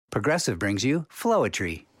Progressive brings you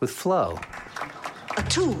Flowetry with Flow. A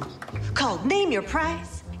tool called Name Your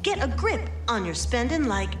Price. Get a grip on your spending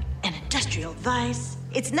like an industrial vice.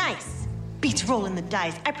 It's nice. Beats rolling the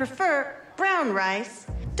dice. I prefer brown rice.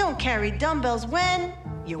 Don't carry dumbbells when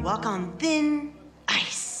you walk on thin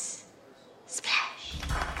ice. Splash.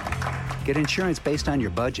 Get insurance based on your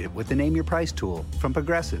budget with the Name Your Price tool from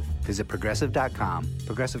Progressive. Visit Progressive.com.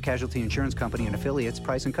 Progressive Casualty Insurance Company and Affiliates.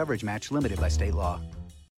 Price and coverage match limited by state law.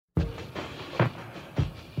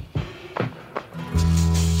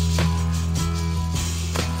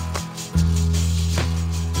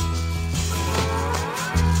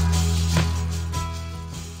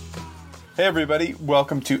 Hey everybody,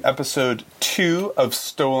 welcome to episode 2 of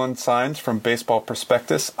Stolen Signs from Baseball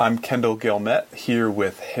Prospectus. I'm Kendall Gilmet, here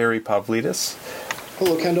with Harry Pavlidis.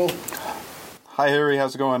 Hello, Kendall. Hi Harry,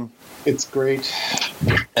 how's it going? It's great.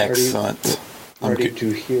 Excellent. Ready to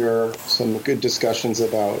hear some good discussions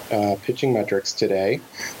about pitching metrics today.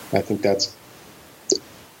 I think that's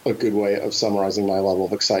a good way of summarizing my level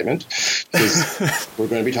of excitement. We're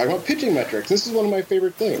going to be talking about pitching metrics. This is one of my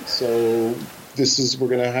favorite things. So we're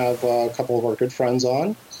going to have a couple of our good friends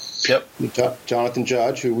on. Yep. Jonathan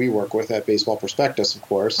Judge, who we work with at Baseball Prospectus, of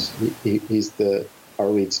course. He's our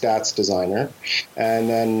lead stats designer. And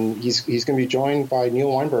then he's going to be joined by Neil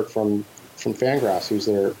Weinberg from Fangraphs, who's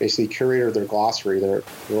basically curator of their glossary, their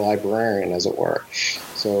librarian, as it were.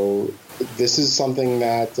 So this is something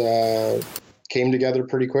that came together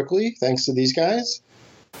pretty quickly, thanks to these guys.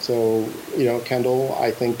 So, Kendall,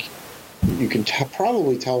 I think you can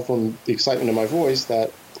probably tell from the excitement in my voice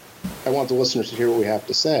that I want the listeners to hear what we have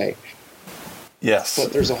to say. Yes.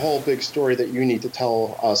 But there's a whole big story that you need to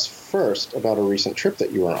tell us first about a recent trip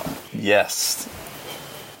that you were on. Yes,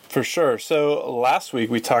 for sure. So last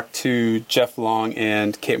week we talked to Jeff Long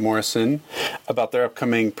and Kate Morrison about their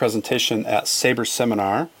upcoming presentation at Sabre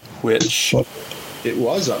Seminar, which... It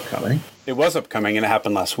was upcoming. It was upcoming, and it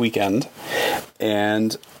happened last weekend.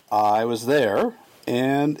 And I was there.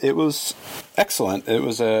 And it was excellent. It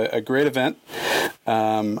was a great event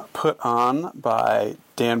put on by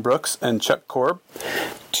Dan Brooks and Chuck Korb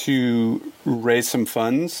to raise some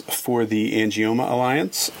funds for the Angioma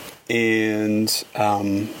Alliance. And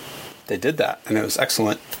they did that, and it was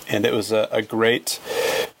excellent. And it was a great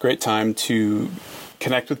time to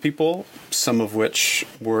connect with people, some of which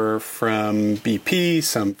were from BP,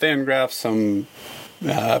 some Fangraphs, some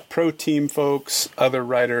pro team folks, other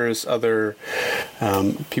writers, other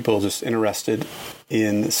people just interested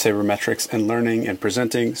in sabermetrics and learning and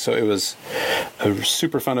presenting. So it was a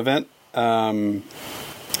super fun event.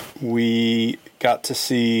 We got to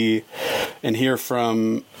see and hear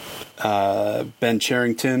from Ben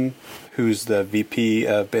Cherington, who's the VP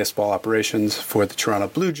of Baseball Operations for the Toronto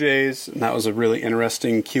Blue Jays. And that was a really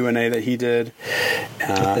interesting Q&A that he did.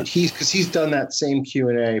 Because he's done that same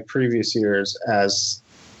Q&A previous years as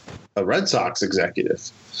a Red Sox executive.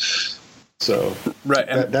 So right,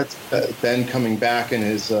 and that's Ben coming back and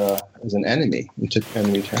as an enemy into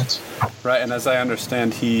enemy transfer. Right, and as I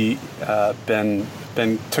understand, Ben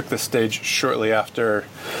took the stage shortly after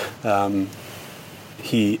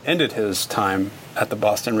he ended his time at the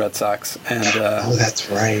Boston Red Sox, and that's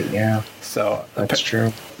right, yeah. So that's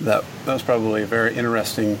true. That was probably a very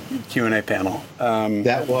interesting Q&A panel.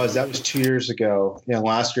 That was 2 years ago. Yeah,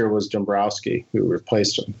 last year was Dombrowski who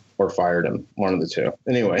replaced him or fired him, one of the two.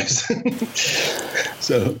 Anyways,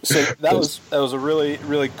 so that was a really,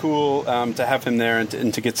 really cool to have him there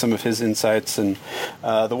and to get some of his insights. And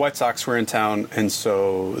the White Sox were in town, and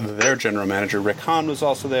so their general manager Rick Hahn was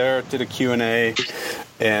also there, did a Q&A.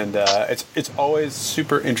 And it's always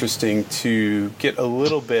super interesting to get a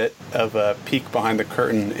little bit of a peek behind the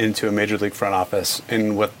curtain into a major league front office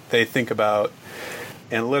and what they think about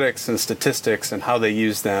analytics and statistics and how they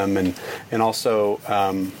use them, and also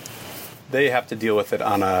they have to deal with it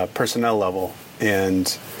on a personnel level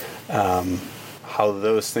and how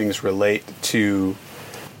those things relate to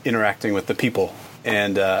interacting with the people.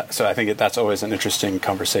 And so I think that's always an interesting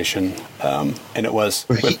conversation, and it was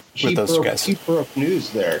with those two guys. He broke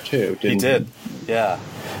news there too. He did, yeah.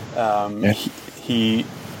 He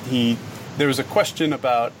there was a question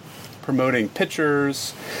about promoting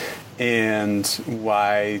pitchers and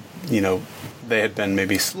why they had been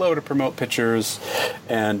maybe slow to promote pitchers,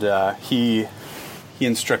 and he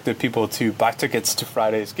instructed people to buy tickets to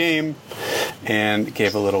Friday's game, and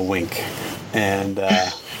gave a little wink, and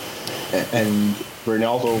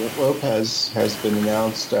Reynaldo Lopez has been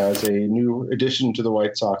announced as a new addition to the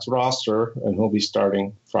White Sox roster, and he'll be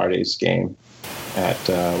starting Friday's game at,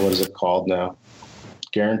 what is it called now?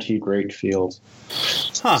 Guaranteed Rate Field.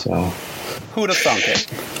 Huh. So, who would have thunk it?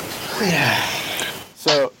 Yeah.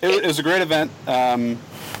 So it was a great event.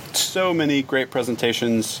 So many great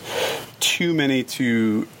presentations, too many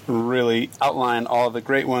to really outline all of the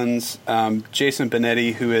great ones. Jason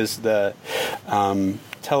Benetti, who is the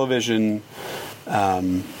television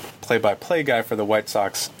play-by-play guy for the White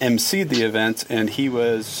Sox, emceed the event, and he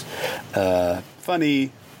was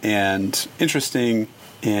funny and interesting,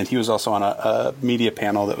 and he was also on a media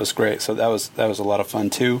panel that was great. So that was a lot of fun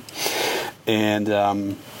too. And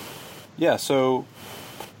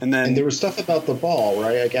And there was stuff about the ball,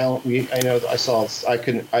 right? I didn't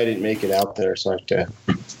make it out there, so I have to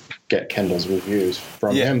get Kendall's reviews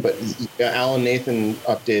from him. But Alan Nathan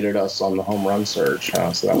updated us on the home run surge,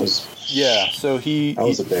 so that was So that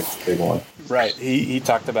was a big one, right? He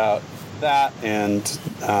talked about that, and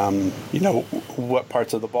what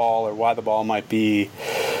parts of the ball or why the ball might be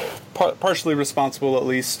partially responsible, at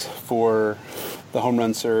least, for the home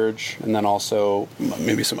run surge, and then also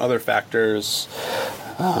maybe some other factors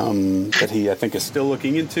that he, I think, is still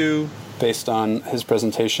looking into based on his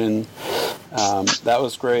presentation. That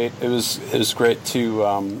was great. It was great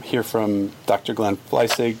to hear from Dr. Glenn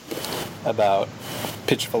Fleissig about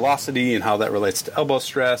pitch velocity and how that relates to elbow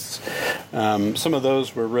stress. Some of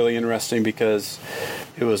those were really interesting because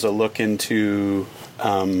it was a look into,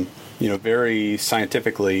 very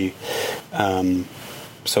scientifically,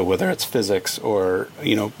 so whether it's physics or,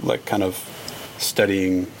 like kind of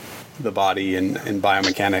studying the body and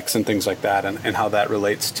biomechanics and things like that, and how that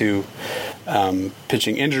relates to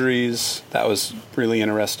pitching injuries. That was really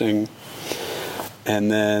interesting.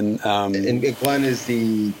 And then... and Glenn is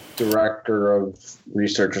the director of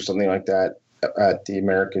research or something like that at the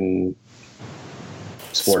American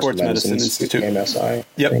Sports Medicine Institute, AMSI.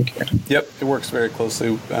 Yep. Yep. It works very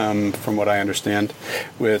closely, from what I understand,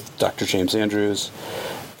 with Dr. James Andrews.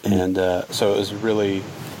 And so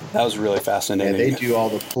that was really fascinating. Yeah, they do all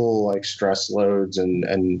the full stress loads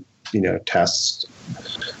and tests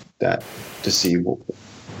that to see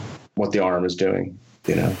what the arm is doing.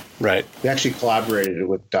 Right. We actually collaborated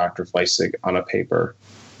with Dr. Fleissig on a paper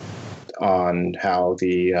on how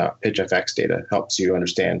the PitchFX data helps you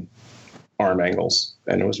understand arm angles,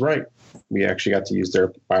 and it was right. We actually got to use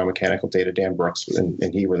their biomechanical data. Dan Brooks and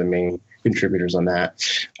he were the main contributors on that,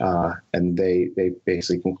 and they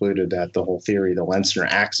basically concluded that the whole theory, the Lenzner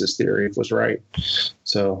axis theory, was right.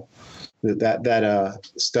 So that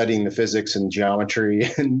studying the physics and geometry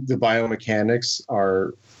and the biomechanics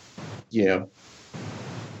are,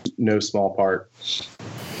 no small part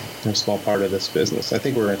of this business. I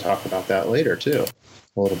think we're going to talk about that later too,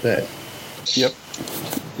 a little bit. Yep.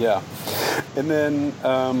 Yeah. And then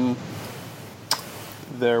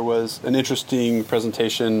there was an interesting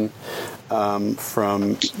presentation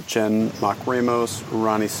from Jen Mock-Ramos,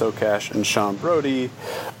 Ronnie Sokash, and Sean Brody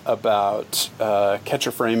about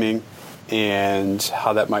catcher framing and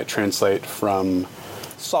how that might translate from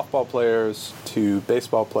softball players to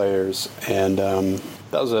baseball players. And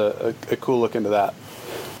that was a cool look into that.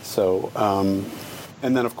 So,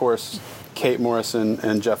 and then, of course, Kate Morrison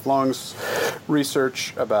and Jeff Long's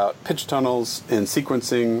research about pitch tunnels and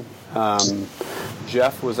sequencing.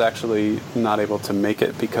 Jeff was actually not able to make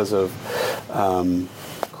it because of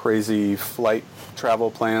crazy flight travel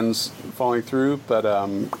plans falling through, but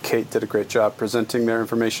Kate did a great job presenting their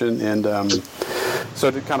information. And so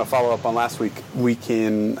to kind of follow up on last week, we'll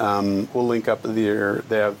link up they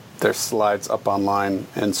have their slides up online,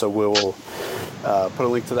 and so we'll put a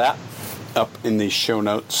link to that up in the show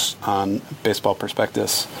notes on Baseball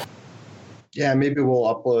Prospectus. Yeah, maybe we'll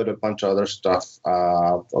upload a bunch of other stuff.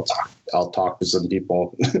 I'll talk to some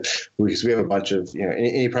people because we have a bunch of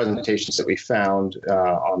any presentations that we found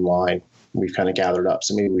online. We've kind of gathered up,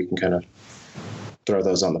 so maybe we can kind of throw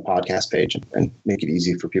those on the podcast page and make it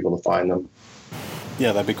easy for people to find them.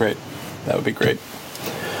 Yeah, that'd be great. That would be great.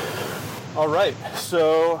 All right,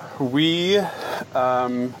 so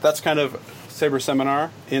that's kind of Sabre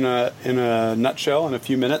Seminar in a nutshell in a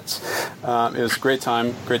few minutes. It was a great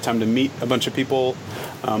time to meet a bunch of people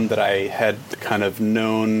that I had kind of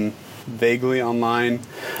known vaguely online,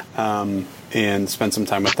 and spend some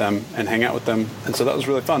time with them and hang out with them, and so that was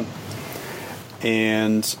really fun.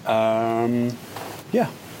 And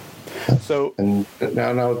so and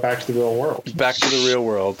now back to the real world. Back to the real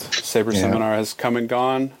world. Sabre Seminar has come and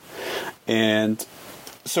gone, and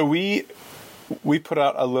so we put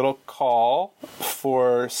out a little call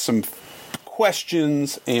for some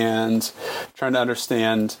questions and trying to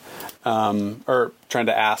understand, or trying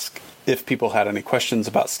to ask if people had any questions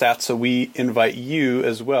about stats. So we invite you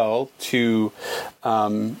as well to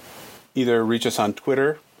either reach us on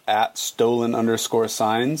Twitter at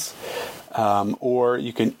 @stolen_signs, or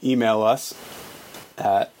you can email us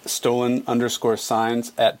at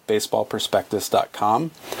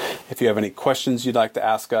stolen_signs@baseballprospectus.com. If you have any questions you'd like to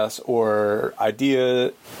ask us, or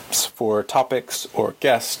ideas for topics or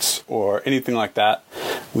guests or anything like that,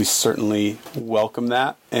 we certainly welcome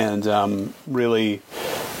that. And really,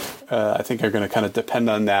 I think are going to kind of depend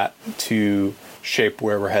on that to shape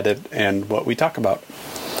where we're headed and what we talk about.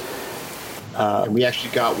 And we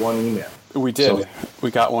actually got one email. We did.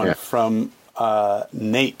 We got one from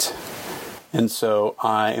Nate. And so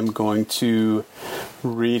I am going to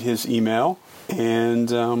read his email. And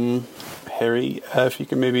Harry, if you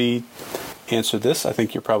can maybe answer this. I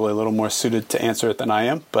think you're probably a little more suited to answer it than I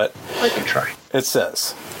am, but I can try. It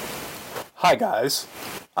says, "Hi guys,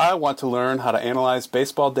 I want to learn how to analyze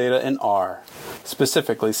baseball data in R,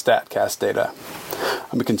 specifically StatCast data.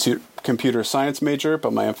 I'm a computer science major,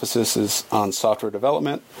 but my emphasis is on software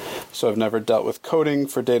development, so I've never dealt with coding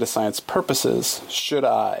for data science purposes. Should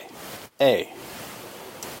I A,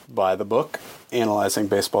 buy the book Analyzing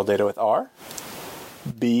Baseball Data with R,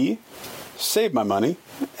 B, save my money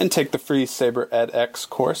and take the free Sabre edX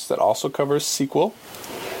course that also covers SQL,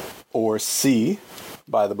 or C,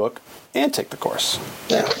 buy the book and take the course?"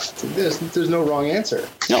 Yeah, there's no wrong answer.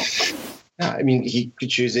 No. Yeah, I mean, he could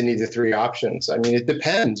choose any of the three options. I mean, it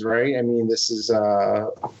depends, right? I mean, this is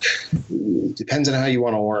depends on how you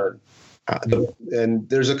want to learn. And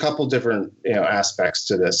there's a couple different aspects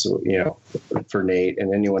to this, for Nate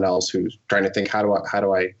and anyone else who's trying to think, how do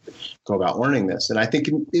I go about learning this? And I think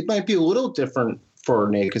it might be a little different for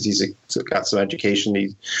Nate because he's got some education,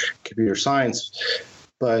 he's computer science,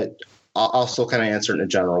 but I'll still kind of answer it in a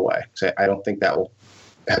general way. So I don't think that will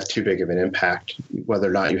have too big of an impact, whether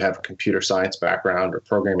or not you have a computer science background or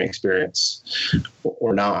programming experience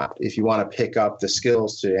or not. If you want to pick up the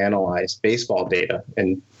skills to analyze baseball data,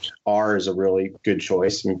 and R is a really good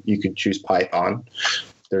choice. I mean, you could choose Python.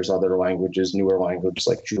 There's other languages, newer languages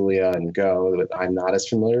like Julia and Go that I'm not as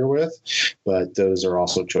familiar with, but those are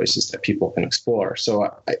also choices that people can explore.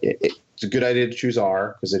 So it's a good idea to choose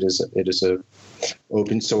R because it is a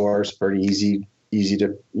open source, pretty easy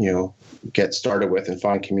to get started with and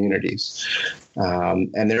find communities.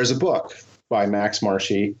 And there's a book by Max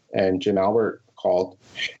Marshy and Jim Albert called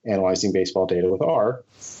Analyzing Baseball Data with R.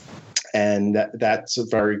 And that's a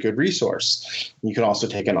very good resource. You can also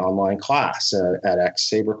take an online class at X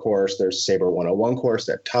Sabre course. There's Sabre 101 course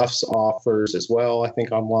that Tufts offers as well, I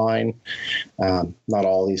think, online. Not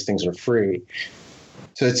all these things are free.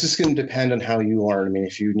 So it's just going to depend on how you learn. I mean,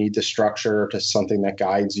 if you need the structure to something that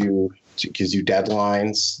guides you, gives you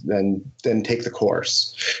deadlines, then take the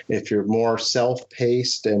course. If you're more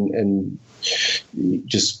self-paced and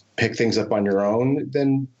just pick things up on your own,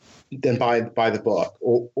 then buy the book.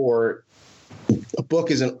 Or a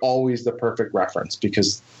book isn't always the perfect reference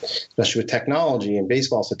because, especially with technology and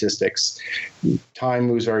baseball statistics, time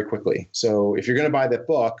moves very quickly. So if you're going to buy that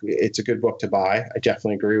book, it's a good book to buy. I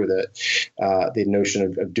definitely agree with it, the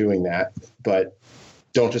notion of doing that. But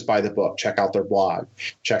don't just buy the book. Check out their blog.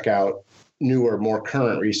 Check out newer, more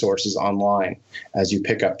current resources online as you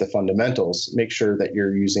pick up the fundamentals. Make sure that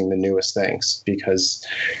you're using the newest things because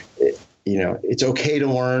it's okay to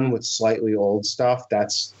learn with slightly old stuff.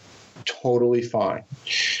 That's totally fine.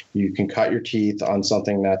 You can cut your teeth on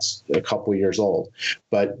something that's a couple years old,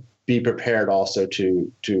 but be prepared also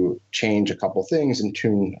to change a couple things and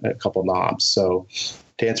tune a couple knobs. So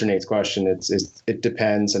to answer Nate's question, it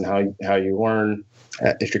depends on how you learn.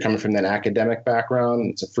 If you're coming from that academic background,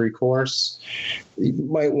 it's a free course, you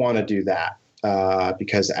might want to do that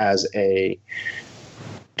because as a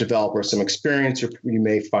developer with some experience, you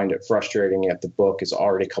may find it frustrating if the book is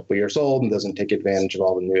already a couple years old and doesn't take advantage of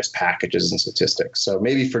all the newest packages and statistics. So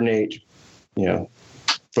maybe for Nate,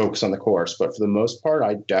 focus on the course. But for the most part,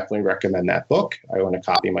 I definitely recommend that book. I own a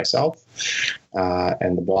copy myself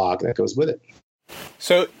and the blog that goes with it.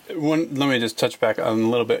 So let me just touch back on a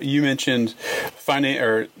little bit. You mentioned finding,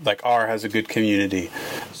 or like R has a good community.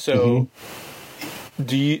 So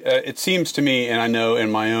do you, it seems to me, and I know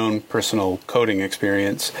in my own personal coding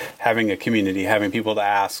experience, having a community, having people to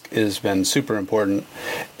ask has been super important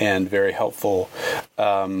and very helpful.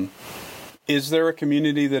 Is there a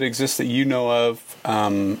community that exists that you know of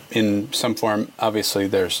in some form? Obviously,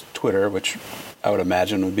 there's Twitter, which I would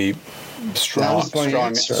imagine would be strong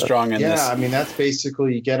in this. Yeah, I mean, that's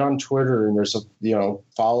basically, you get on Twitter and there's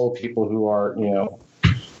follow people who are,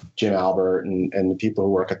 Jim Albert and the people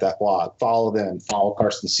who work at that blog. Follow them. Follow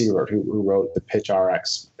Carsten Siebert, who wrote the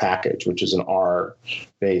PitchRx package, which is an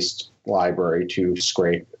R-based library to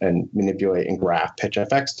scrape and manipulate and graph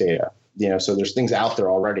PitchFX data. So there's things out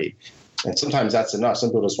there already. And sometimes that's enough. Some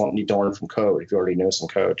people just need to learn from code. If you already know some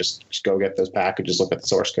code, just go get those packages, look at the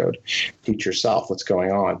source code, teach yourself what's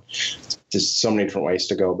going on. There's so many different ways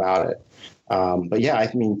to go about it. But yeah,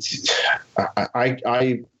 I mean,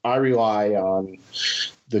 I rely on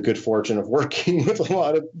the good fortune of working with a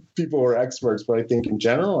lot of people who are experts. But I think in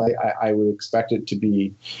general, I would expect it to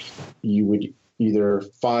be, you would either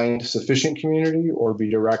find sufficient community or be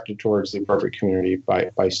directed towards the appropriate community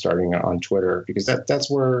by starting on Twitter, because that's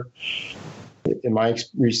where, in my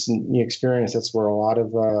recent experience, that's where a lot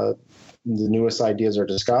of the newest ideas are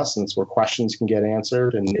discussed, and it's where questions can get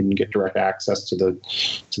answered, and you can get direct access to the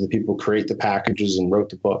people who create the packages and wrote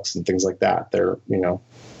the books and things like that. They're,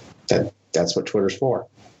 that's what Twitter's for.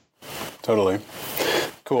 Totally.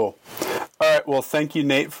 Cool. All right. Well, thank you,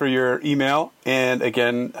 Nate, for your email. And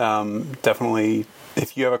again, definitely,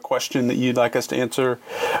 if you have a question that you'd like us to answer,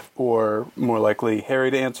 or more likely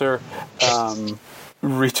Harry to answer,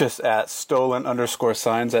 reach us at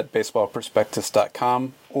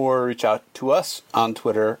stolen_signs@baseballprospectus.com, or reach out to us on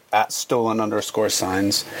Twitter at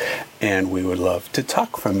stolen_signs. And we would love to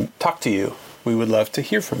talk to you. We would love to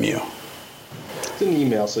hear from you. It's an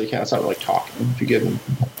email, so it's not really talking if you give them,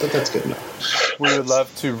 but that's good enough. We would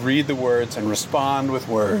love to read the words and respond with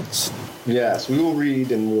words. Yes, we will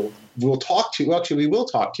read, and we'll talk to you. Actually, we will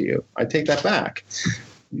talk to you. I take that back.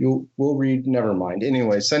 We'll read. Never mind.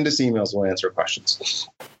 Anyway, send us emails. We'll answer questions.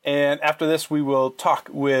 And after this, we will talk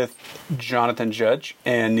with Jonathan Judge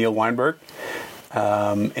and Neil Weinberg,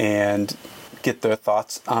 and get their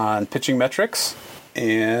thoughts on pitching metrics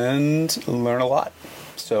and learn a lot.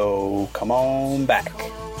 So come on back.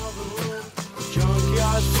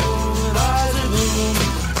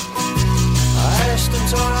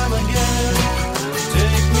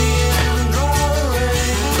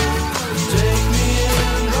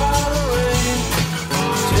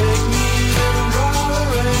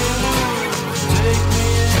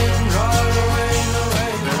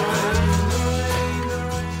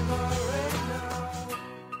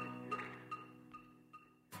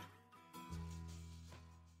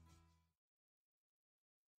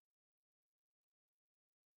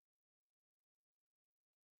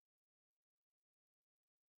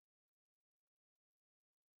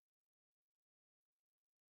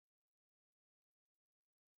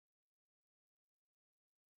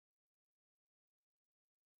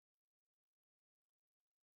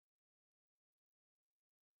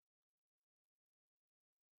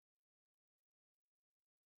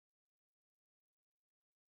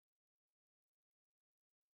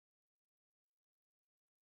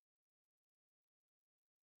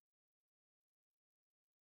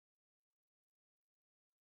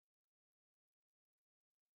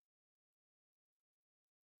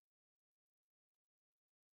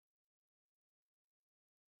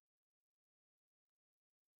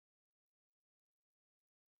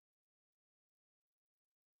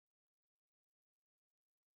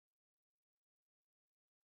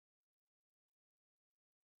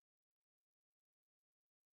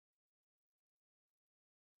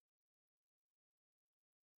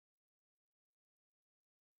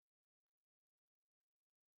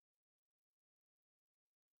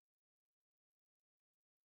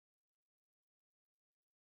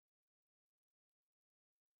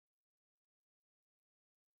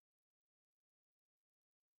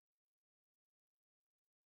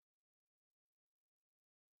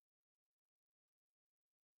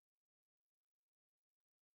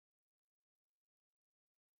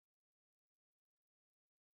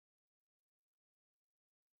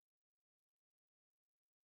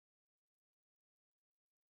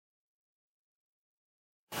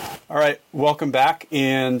 All right, welcome back.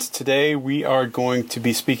 And today we are going to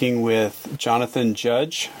be speaking with Jonathan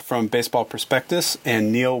Judge from Baseball Prospectus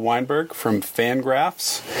and Neil Weinberg from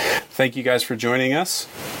Fangraphs. Thank you guys for joining us.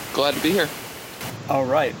 Glad to be here. All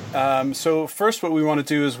right. So first, what we want to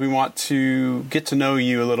do is we want to get to know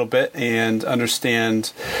you a little bit and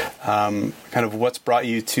understand kind of what's brought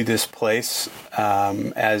you to this place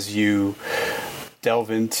as you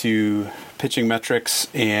delve into pitching metrics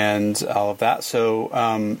and all of that. So,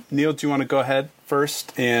 Neil, do you want to go ahead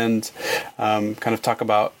first and kind of talk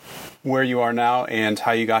about where you are now and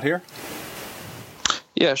how you got here?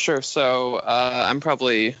 Yeah, sure. So I'm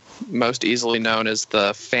probably most easily known as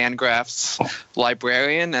the Fangraphs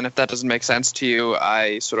librarian, and if that doesn't make sense to you,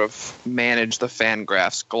 I sort of manage the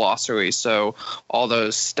Fangraphs glossary. So all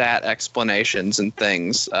those stat explanations and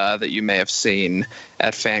things that you may have seen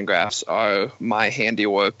at Fangraphs are my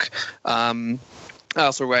handiwork. I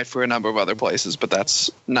also write for a number of other places, but that's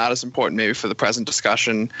not as important maybe for the present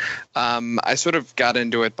discussion. I sort of got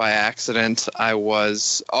into it by accident. I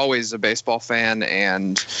was always a baseball fan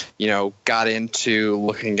and, got into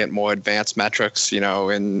looking at more advanced metrics,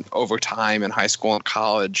 in over time in high school and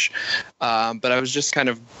college. But I was just kind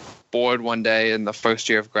of bored one day in the first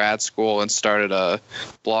year of grad school and started a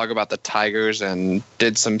blog about the Tigers and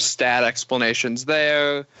did some stat explanations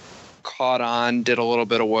there. Caught on, did a little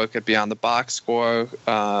bit of work at Beyond the Box Score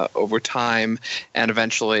over time, and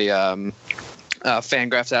eventually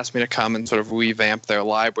Fangraphs asked me to come and sort of revamp their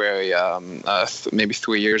library maybe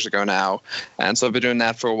 3 years ago now. And so I've been doing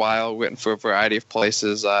that for a while, written for a variety of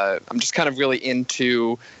places. I'm just kind of really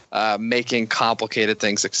into making complicated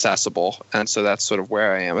things accessible. And so that's sort of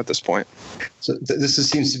where I am at this point. So this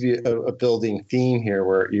seems to be a building theme here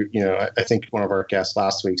where, I think one of our guests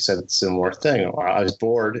last week said a similar thing. I was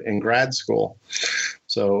bored in grad school.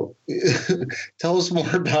 So tell us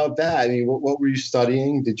more about that. I mean, what were you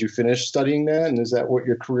studying? Did you finish studying that? And is that what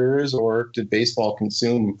your career is? Or did baseball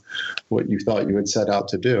consume what you thought you had set out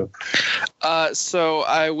to do? So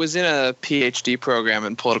I was in a PhD program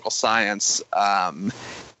in political science.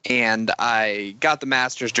 And I got the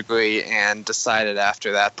master's degree and decided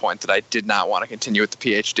after that point that I did not want to continue with the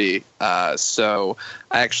PhD. So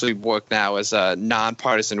I actually work now as a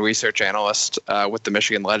nonpartisan research analyst with the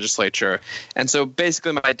Michigan legislature. And so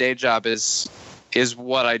basically my day job is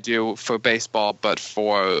what I do for baseball, but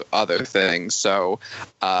for other things. So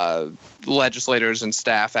legislators and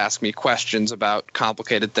staff ask me questions about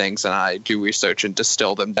complicated things, and I do research and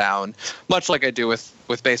distill them down, much like I do with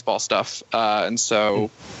baseball stuff. And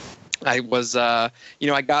so I was, I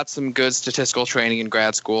got some good statistical training in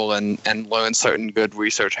grad school and learned certain good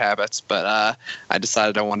research habits, but I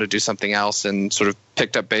decided I wanted to do something else and sort of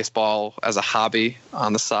picked up baseball as a hobby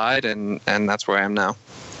on the side, and that's where I am now.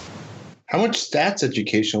 How much stats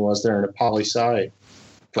education was there in a poli-sci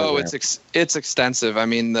program? Oh, it's extensive. I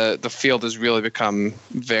mean, the field has really become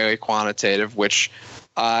very quantitative, which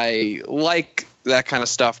I like that kind of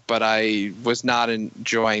stuff, but I was not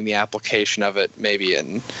enjoying the application of it maybe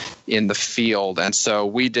in the field. And so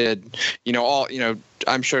we did,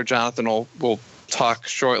 I'm sure Jonathan will talk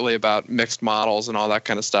shortly about mixed models and all that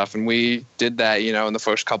kind of stuff. And we did that, in the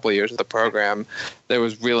first couple of years of the program. There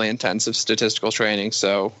was really intensive statistical training.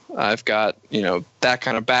 So I've got, that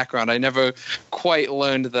kind of background. I never quite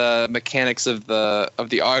learned the mechanics of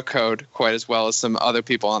the R code quite as well as some other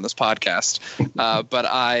people on this podcast. But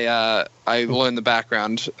I learned the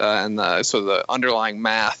background and sort of the underlying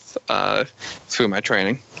math through my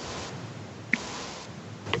training.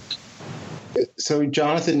 So,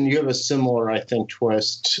 Jonathan, you have a similar, I think,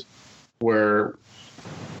 twist where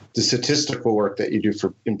the statistical work that you do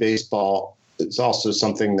in baseball is also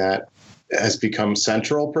something that has become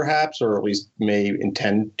central, perhaps, or at least may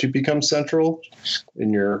intend to become central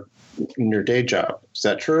in your day job. Is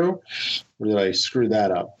that true? Or did I screw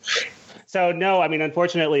that up? So, no, I mean,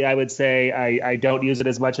 unfortunately, I would say I don't use it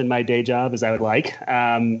as much in my day job as I would like.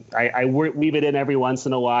 I weave it in every once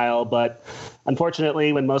in a while, but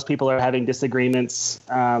unfortunately, when most people are having disagreements,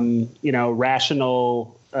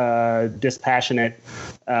 rational, dispassionate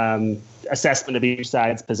assessment of each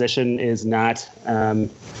side's position is not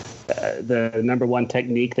the number one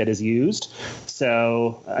technique that is used.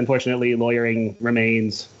 So, unfortunately, lawyering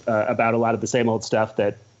remains about a lot of the same old stuff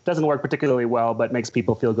that doesn't work particularly well, but makes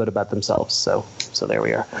people feel good about themselves. So there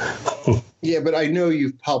we are. Yeah, but I know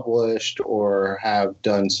you've published or have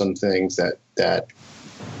done some things that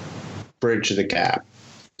bridge the gap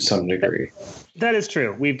to some degree. That is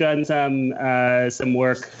true. We've done some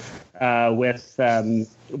work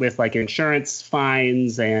with like insurance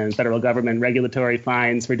fines and federal government regulatory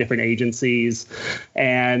fines for different agencies,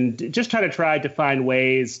 and just try to find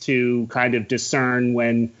ways to kind of discern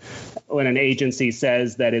when an agency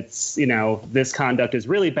says that it's, this conduct is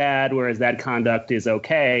really bad, whereas that conduct is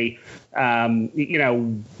okay. If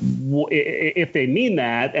they mean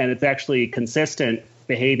that and it's actually consistent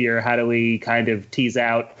behavior, how do we kind of tease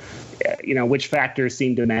out which factors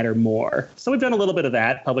seem to matter more? So we've done a little bit of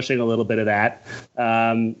that, publishing a little bit of that.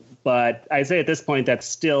 But I say at this point, that's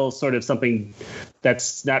still sort of something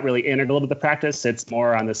that's not really integral to the practice. It's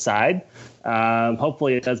more on the side.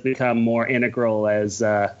 Hopefully it does become more integral as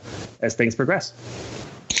things progress.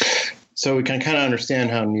 So we can kind of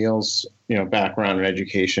understand how Neil's, background in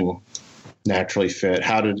education naturally fit.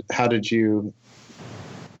 How did you,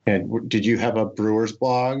 did you have a Brewers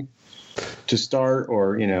blog to start,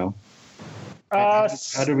 or, how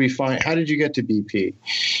did you get to BP?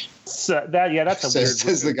 So that's a weird.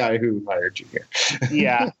 Says the guy who hired you here.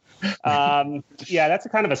 Yeah. Yeah, that's a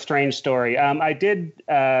kind of a strange story. I did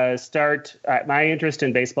start. My interest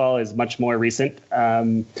in baseball is much more recent,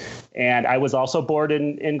 and I was also bored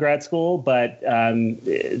in grad school. But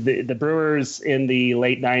the Brewers in the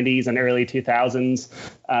late '90s and early 2000s,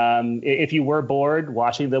 if you were bored,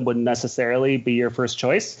 watching them wouldn't necessarily be your first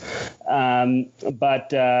choice.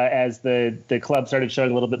 But as the club started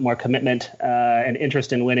showing a little bit more commitment and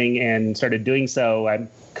interest in winning and started doing so, I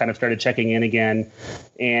kind of started checking in again.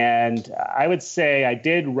 And I would say I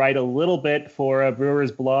did write a little bit for a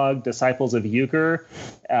Brewers blog, Disciples of Euchre,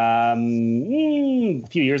 a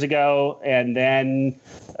few years ago. And then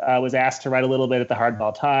I was asked to write a little bit at the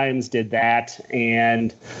Hardball Times, did that.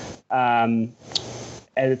 And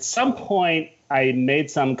at some point, I made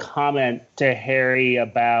some comment to Harry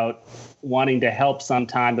about wanting to help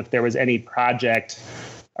sometime if there was any project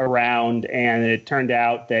around. And it turned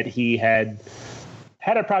out that he had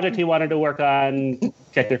a project he wanted to work on,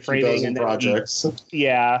 check their framing, and then projects.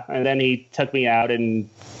 And then he took me out and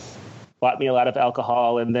bought me a lot of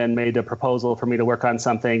alcohol, and then made a proposal for me to work on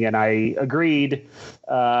something, and I agreed,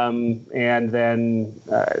 and then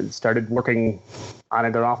started working on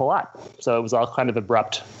it an awful lot. So it was all kind of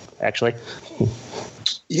abrupt, actually.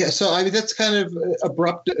 Yeah, so I mean that's kind of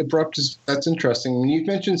abrupt. That's interesting. You've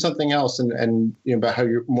mentioned something else, and about how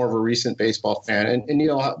you're more of a recent baseball fan. And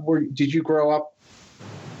did you grow up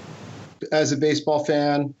as a baseball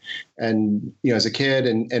fan, and as a kid,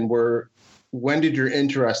 and when did your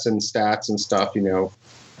interest in stats and stuff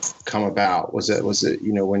come about? Was it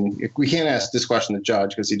when we can't ask this question to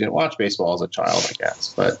Judge because he didn't watch baseball as a child, I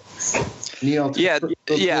guess, but Neil,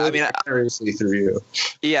 seriously through you.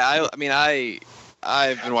 Yeah,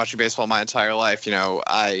 I've been watching baseball my entire life.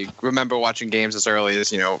 I remember watching games as early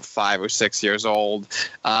as, 5 or 6 years old.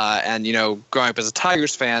 And growing up as a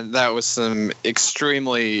Tigers fan, that was some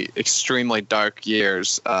extremely, extremely dark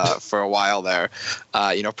years for a while there.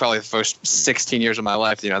 Probably the first 16 years of my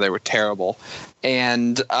life, they were terrible.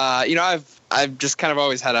 And, I've just kind of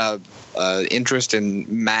always had a interest in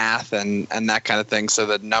math and that kind of thing. So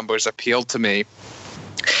the numbers appealed to me.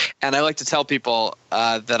 And I like to tell people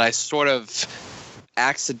that I sort of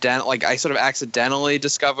accidentally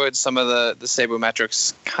discovered some of the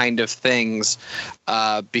sabermetrics kind of things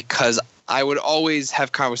because I would always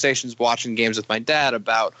have conversations watching games with my dad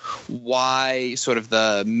about why sort of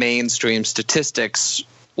the mainstream statistics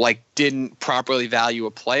didn't properly value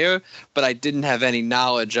a player, but I didn't have any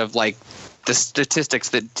knowledge of the statistics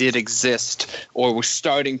that did exist or were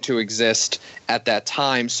starting to exist at that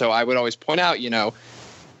time. So I would always point out,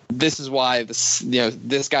 this is why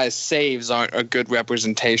this guy's saves aren't a good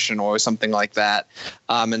representation or something like that.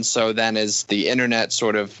 And so then as the internet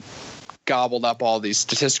sort of gobbled up all these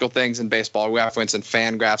statistical things in Baseball Reference and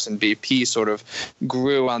Fangraphs and BP sort of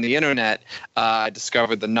grew on the internet, I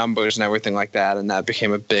discovered the numbers and everything like that. And that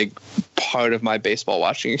became a big part of my baseball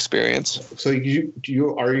watching experience. So are you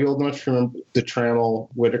old enough to remember the Trammell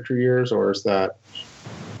Whitaker years, or is that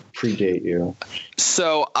predate you?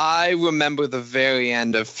 So I remember the very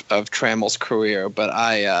end of Trammell's career, but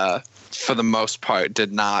I, for the most part,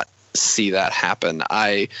 did not see that happen.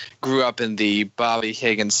 I grew up in the Bobby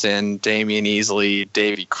Higginson, Damian Easley,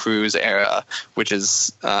 Davy Cruz era, which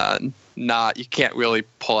is you can't really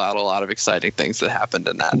pull out a lot of exciting things that happened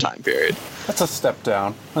in that time period. That's a step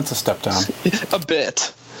down. A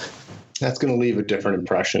bit. That's going to leave a different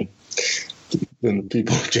impression than the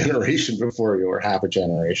people a generation before you, or half a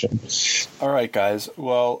generation. All right, guys.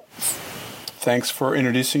 Well, thanks for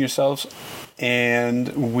introducing yourselves,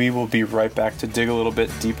 and we will be right back to dig a little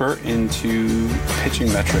bit deeper into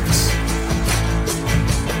pitching metrics.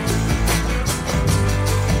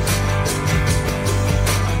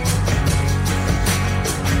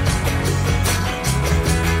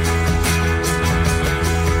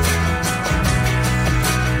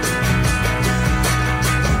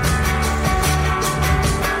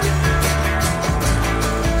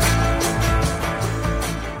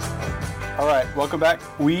 Welcome back.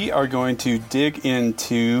 We are going to dig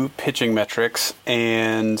into pitching metrics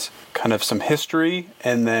and kind of some history,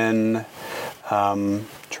 and then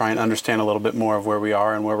try and understand a little bit more of where we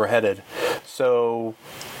are and where we're headed. So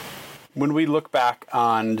when we look back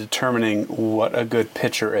on determining what a good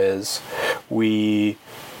pitcher is, we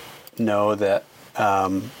know that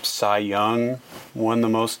Cy Young won the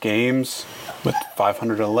most games with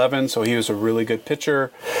 511, so he was a really good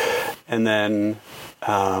pitcher. And then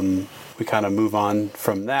we kind of move on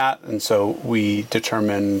from that, and so we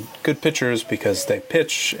determine good pitchers because they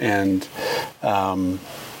pitch and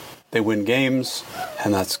they win games,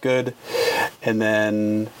 and that's good. And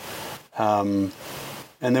then kind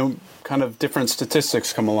of different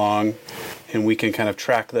statistics come along, and we can kind of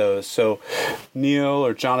track those. So Neil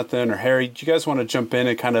or Jonathan or Harry, do you guys want to jump in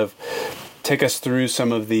and kind of take us through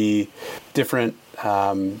some of the different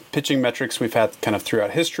pitching metrics we've had kind of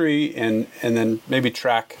throughout history, and then maybe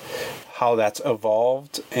track how that's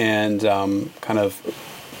evolved, and kind of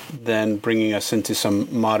then bringing us into some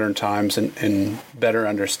modern times and better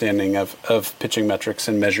understanding of pitching metrics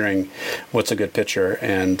and measuring what's a good pitcher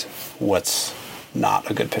and what's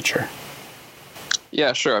not a good pitcher.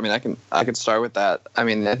 Yeah, sure. I mean, I can start with that. I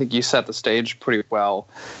mean, I think you set the stage pretty well.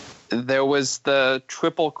 There was the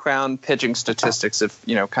Triple Crown pitching statistics have,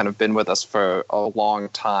 kind of been with us for a long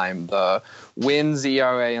time. The wins,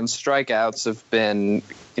 ERA, and strikeouts have been,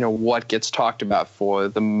 what gets talked about for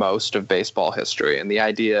the most of baseball history. And the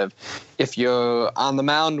idea of if you're on the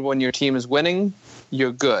mound when your team is winning,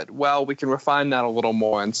 you're good. Well, we can refine that a little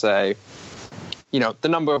more and say, the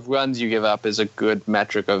number of runs you give up is a good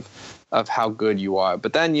metric of how good you are.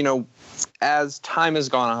 But then, as time has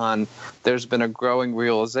gone on, there's been a growing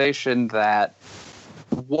realization that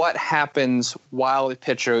what happens while a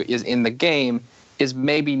pitcher is in the game is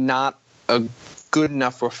maybe not a good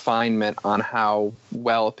enough refinement on how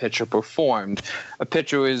well a pitcher performed. A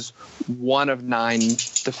pitcher is one of 9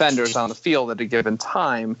 defenders on the field at a given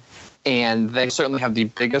time, and they certainly have the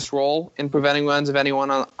biggest role in preventing runs of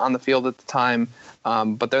anyone on the field at the time,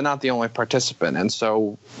 but they're not the only participant. And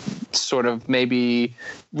so sort of maybe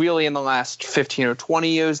really in the last 15 or 20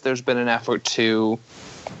 years, there's been an effort to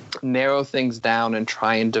narrow things down and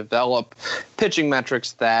try and develop pitching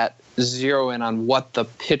metrics that zero in on what the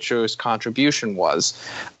pitcher's contribution was.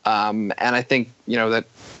 And I think, that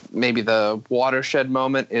maybe the watershed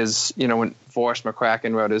moment is, when Forrest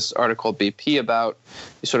McCracken wrote his article BP about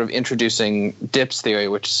sort of introducing DIPS theory,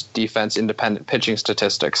 which is defense independent pitching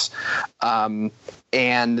statistics.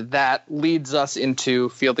 And that leads us into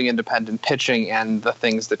fielding independent pitching and the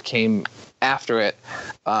things that came after it,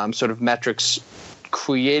 sort of metrics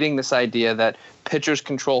creating this idea that pitchers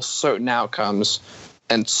control certain outcomes,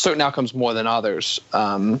 and certain outcomes more than others,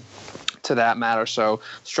 to that matter. So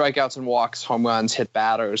strikeouts and walks, home runs, hit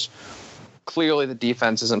batters. Clearly the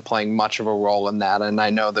defense isn't playing much of a role in that. And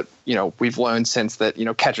I know that, we've learned since that,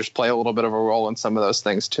 catchers play a little bit of a role in some of those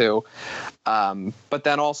things too. But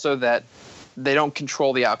then also that they don't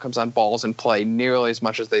control the outcomes on balls in play nearly as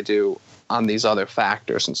much as they do on these other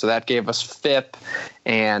factors. And so that gave us FIP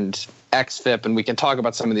and XFIP, and we can talk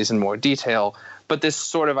about some of these in more detail. But this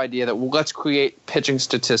sort of idea that, let's create pitching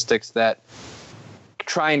statistics that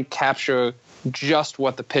try and capture just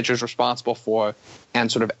what the pitcher's responsible for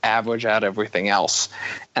and sort of average out everything else.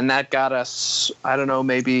 And that got us, I don't know,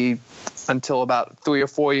 maybe until about 3 or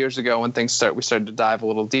 4 years ago when we started to dive a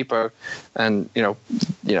little deeper. And,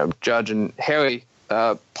 Judge and Harry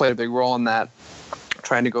played a big role in that,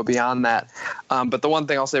 trying to go beyond that. But the one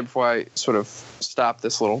thing I'll say before I sort of stop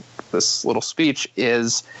this little speech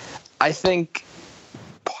is I think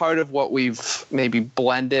part of what we've maybe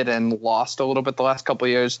blended and lost a little bit the last couple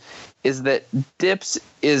of years is that DIPS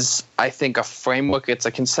is, I think, a framework. It's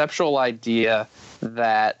a conceptual idea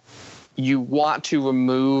that you want to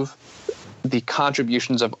remove the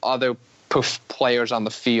contributions of other players on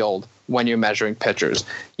the field when you're measuring pitchers.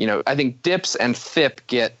 I think DIPS and FIP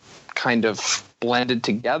get kind of blended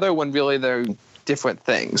together when really they're different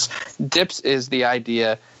things. DIPS is the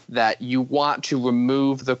idea that you want to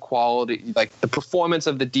remove the quality, like the performance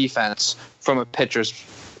of the defense from a pitcher's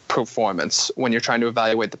performance when you're trying to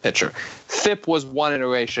evaluate the pitcher. FIP was one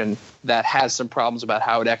iteration that has some problems about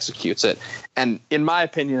how it executes it. And in my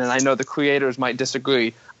opinion, and I know the creators might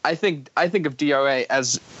disagree, I think of DRA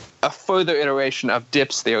as a further iteration of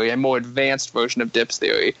DIPS theory, a more advanced version of DIPS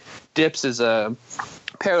theory. DIPS is a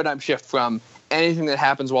paradigm shift from anything that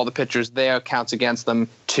happens while the pitcher's there counts against them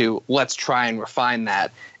to let's try and refine that.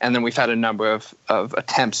 And then we've had a number of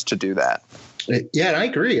attempts to do that. Yeah, and I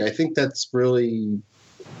agree. I think that's really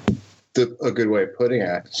a good way of putting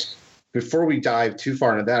it. Before we dive too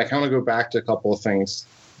far into that, I kind of go back to a couple of things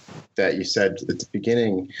that you said at the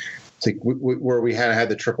beginning. It's like where we had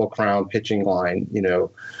the Triple Crown pitching line,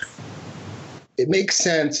 it makes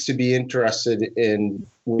sense to be interested in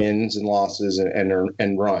wins and losses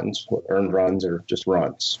and runs, earned runs or just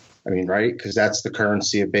runs. I mean, right? Because that's the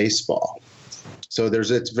currency of baseball. So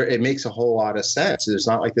it makes a whole lot of sense. It's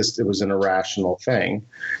not like it was an irrational thing.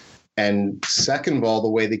 And second of all, the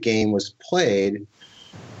way the game was played,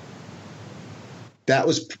 that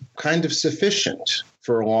was kind of sufficient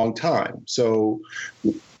for a long time. So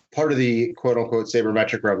part of the quote unquote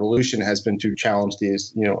sabermetric revolution has been to challenge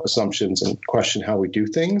these, assumptions and question how we do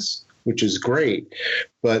things, which is great.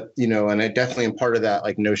 But, and I definitely am part of that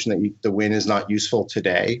like notion that the win is not useful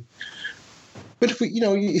today. But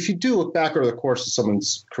if you do look back over the course of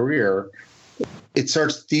someone's career, it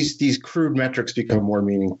starts these crude metrics become more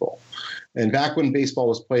meaningful. And back when baseball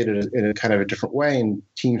was played in a kind of a different way, and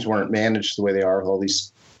teams weren't managed the way they are with all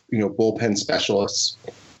these bullpen specialists,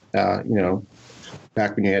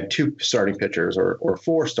 back when you had 2 starting pitchers or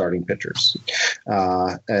 4 starting pitchers,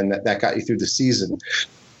 and that got you through the season.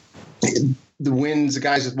 The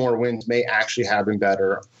guys with more wins may actually have been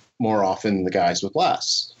better more often than the guys with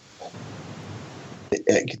less.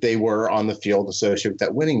 They were on the field associated with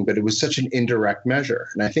that winning, but it was such an indirect measure.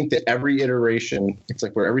 And I think that every iteration, it's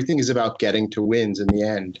like where everything is about getting to wins in the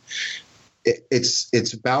end,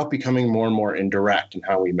 it's about becoming more and more indirect in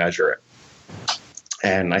how we measure it.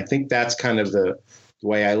 And I think that's kind of the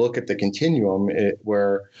way I look at the continuum,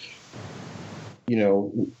 where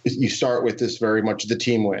you start with this very much the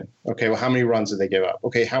team win. Okay, well, how many runs did they give up?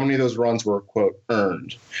 Okay, how many of those runs were, quote,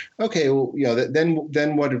 earned? Okay, well,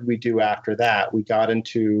 then what did we do after that? We got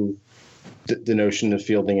into the notion of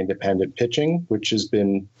fielding independent pitching, which has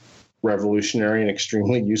been revolutionary and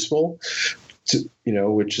extremely useful,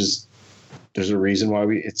 which is, there's a reason why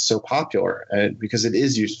it's so popular, and because it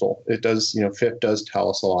is useful. It does, FIP does tell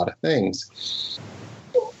us a lot of things.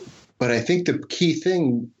 But I think the key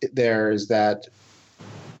thing there is that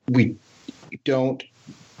we don't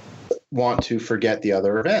want to forget the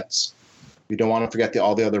other events. We don't want to forget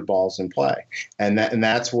all the other balls in play, and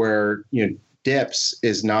that's where DIPS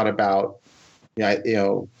is not about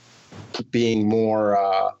being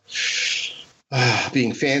more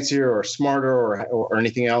being fancier or smarter or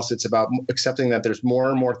anything else. It's about accepting that there's more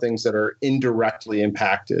and more things that are indirectly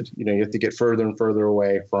impacted. You have to get further and further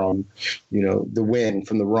away from, the win,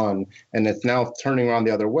 from the run. And it's now turning around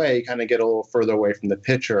the other way, kind of get a little further away from the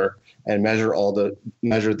pitcher and measure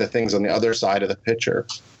the things on the other side of the pitcher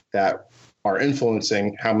that are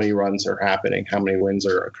influencing how many runs are happening, how many wins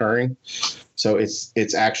are occurring. So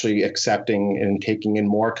it's actually accepting and taking in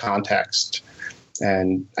more context.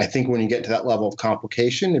 And I think when you get to that level of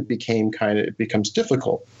complication, it becomes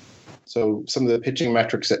difficult. So some of the pitching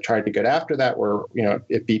metrics that tried to get after that were,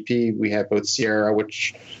 at BP, we had both Sierra,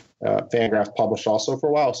 which Fangraphs published also for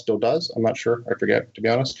a while, still does. I'm not sure. I forget, to be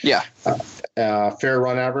honest. Yeah. Fair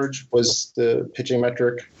run average was the pitching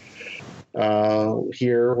metric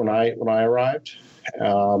here when I arrived.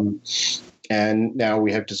 And now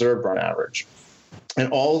we have deserved run average. And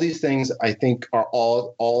all these things, I think, are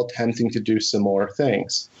all attempting to do similar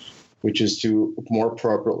things, which is to more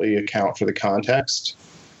appropriately account for the context.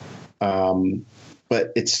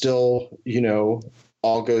 But it's still,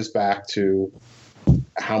 all goes back to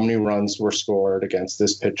how many runs were scored against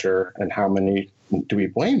this pitcher and how many do we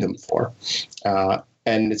blame them for?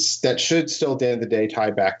 And that should still, at the end of the day,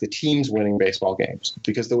 tie back to teams winning baseball games,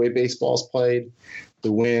 because the way baseball is played,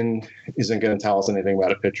 the win isn't going to tell us anything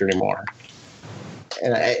about a pitcher anymore.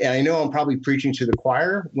 And I know I'm probably preaching to the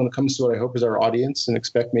choir when it comes to what I hope is our audience and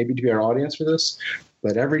expect maybe to be our audience for this.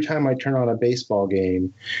 But every time I turn on a baseball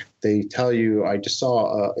game, they tell you, I just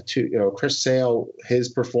saw Chris Sale, his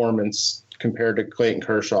performance compared to Clayton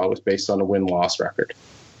Kershaw was based on a win-loss record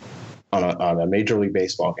on a Major League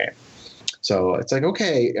Baseball game. So it's like,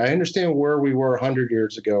 okay, I understand where we were 100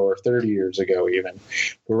 years ago or 30 years ago even.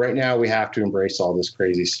 But right now we have to embrace all this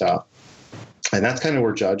crazy stuff. And that's kind of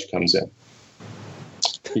where Judge comes in.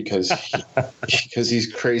 Because he's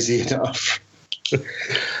crazy enough.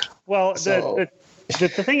 Well, the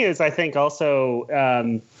thing is, I think also,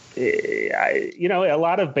 a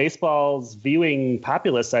lot of baseball's viewing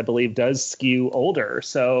populace, I believe, does skew older.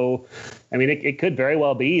 So, I mean, it could very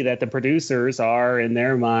well be that the producers are, in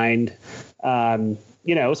their mind,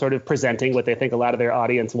 sort of presenting what they think a lot of their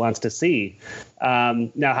audience wants to see.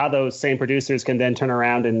 Now, how those same producers can then turn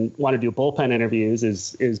around and want to do bullpen interviews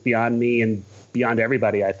is beyond me and beyond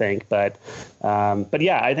everybody, I think. But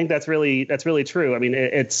yeah, I think that's really true. I mean,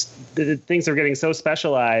 things are getting so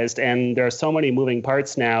specialized, and there are so many moving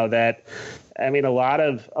parts now that, I mean, a lot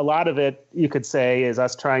of it, you could say, is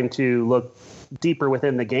us trying to look deeper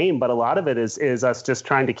within the game, but a lot of it is us just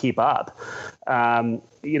trying to keep up. When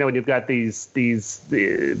you've got these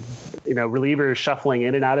relievers shuffling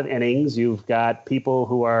in and out of innings, you've got people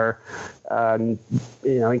who are,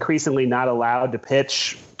 increasingly not allowed to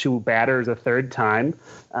pitch to batters a third time.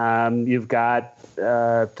 You've got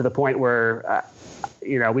to the point where,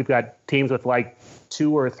 we've got teams with like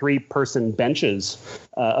 2 or 3 person benches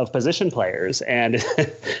of position players, and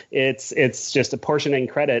it's just apportioning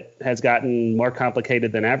credit has gotten more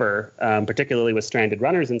complicated than ever, particularly with stranded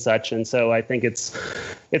runners and such. And so I think it's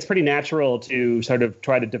pretty natural to sort of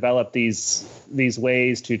try to develop these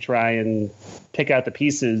ways to try and pick out the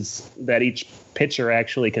pieces that each pitcher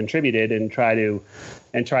actually contributed and try to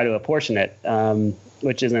apportion it,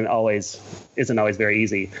 which isn't always very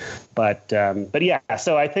easy. But yeah,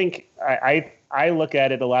 so I think I look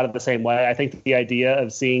at it a lot of the same way. I think the idea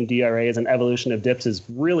of seeing DRA as an evolution of DIPS is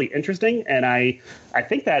really interesting, and I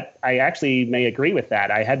think that I actually may agree with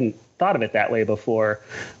that. I hadn't thought of it that way before,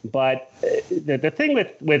 but the thing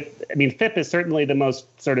with FIP is certainly the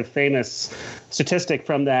most sort of famous statistic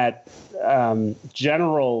from that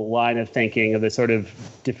general line of thinking, of the sort of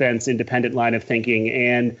defense independent line of thinking.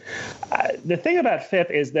 And the thing about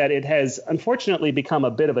FIP is that it has unfortunately become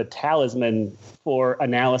a bit of a talisman for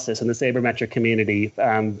analysis in the sabermetric community.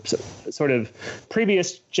 Sort of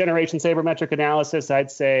previous generation sabermetric analysis,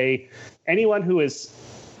 I'd say anyone who has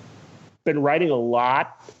been writing a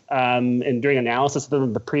lot and doing analysis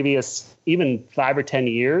of the previous even 5 or 10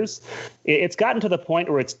 years, it's gotten to the point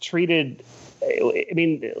where it's treated.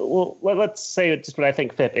 Let's say just what I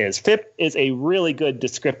think FIP is. FIP is a really good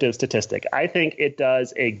descriptive statistic. I think it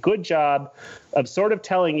does a good job of sort of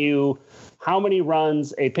telling you how many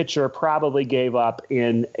runs a pitcher probably gave up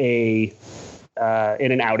in an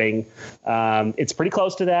outing. It's pretty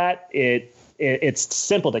close to that. It's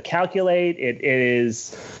simple to calculate. It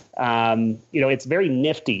is, it's very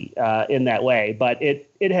nifty in that way, but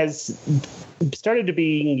it has started to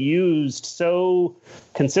being used so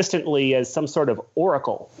consistently as some sort of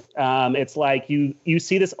oracle. It's like you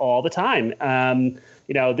see this all the time.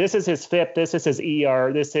 This is his FIP, this is his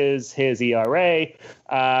ER, this is his ERA.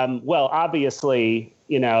 Well, obviously,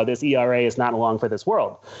 this ERA is not long for this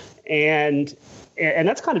world. And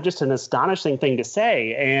that's kind of just an astonishing thing to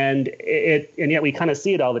say. And yet we kind of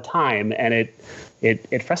see it all the time, and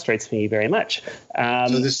it frustrates me very much.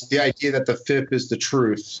 So this is the idea that the FIP is the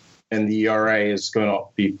truth and the ERA is going to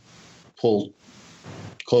be pulled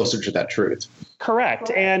closer to that truth. Correct.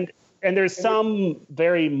 And there's some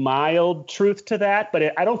very mild truth to that,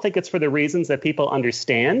 but I don't think it's for the reasons that people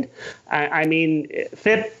understand. I mean,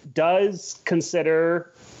 FIP does consider,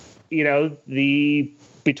 the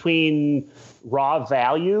between raw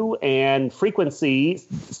value and frequency,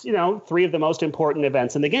 3 of the most important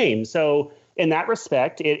events in the game. So in that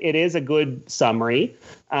respect, it is a good summary.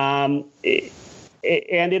 And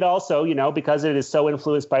it also, because it is so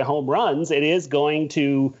influenced by home runs, it is going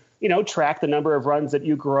to, track the number of runs that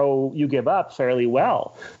you give up fairly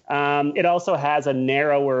well. It also has a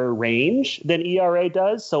narrower range than ERA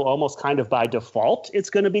does. So almost kind of by default,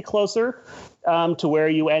 it's going to be closer to where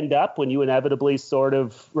you end up when you inevitably sort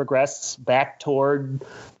of regress back toward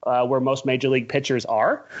where most major league pitchers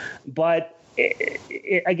are. But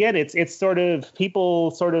again, it's sort of,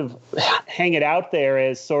 people sort of hang it out there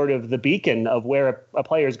as sort of the beacon of where a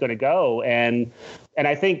player is going to go. And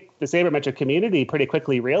I think the sabermetric community pretty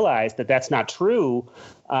quickly realized that that's not true.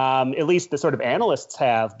 At least the sort of analysts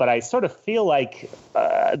have, but I sort of feel like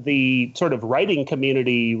the sort of writing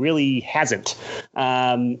community really hasn't.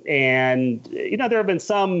 And, there have been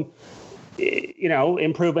some,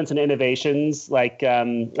 improvements and innovations like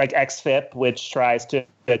XFIP, which tries to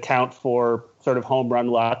account for sort of home run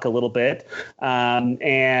luck a little bit,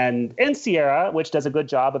 and Sierra, which does a good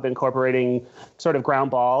job of incorporating sort of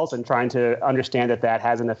ground balls and trying to understand that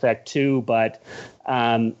has an effect too. But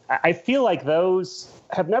I feel like those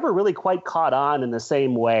have never really quite caught on in the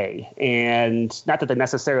same way. And not that they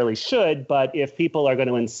necessarily should, but if people are going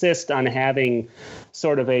to insist on having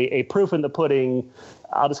sort of a proof in the pudding,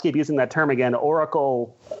 I'll just keep using that term again,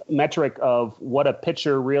 oracle metric of what a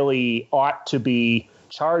pitcher really ought to be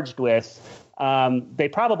charged with, they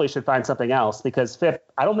probably should find something else, because FIP,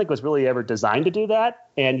 I don't think, was really ever designed to do that.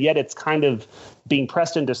 And yet it's kind of being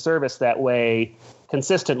pressed into service that way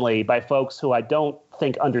consistently by folks who I don't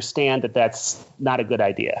think understand that that's not a good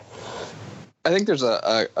idea. I think there's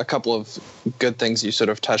a couple of good things you sort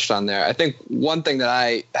of touched on there. I think one thing that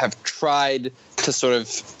I have tried to sort of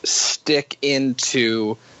stick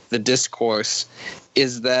into the discourse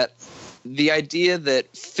is that the idea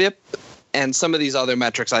that FIP and some of these other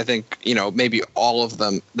metrics, I think, maybe all of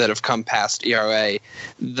them that have come past ERA,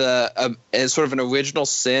 as sort of an original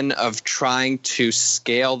sin of trying to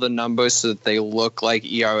scale the numbers so that they look like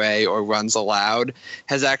ERA or runs allowed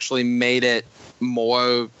has actually made it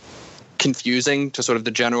more confusing to sort of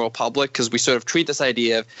the general public, because we sort of treat this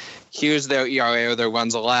idea of here's their ERA or their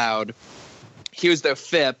runs allowed, here's their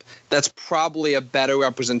FIP, that's probably a better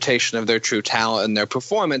representation of their true talent and their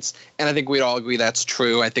performance. And I think we'd all agree that's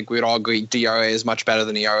true. I think we'd all agree DRA is much better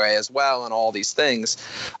than ERA as well, and all these things.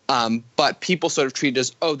 But people sort of treat it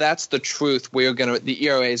as, oh, that's the truth. The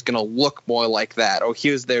ERA is going to look more like that. Oh,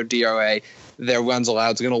 here's their DRA. Their runs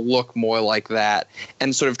allowed is going to look more like that,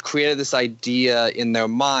 and sort of created this idea in their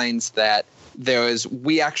minds that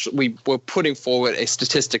we're putting forward a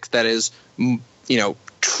statistic that is,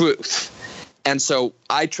 truth. And so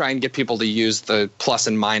I try and get people to use the plus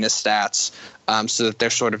and minus stats so that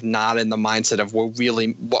they're sort of not in the mindset of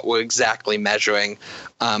what we're exactly measuring.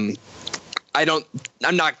 I don't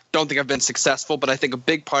think I've been successful, but I think a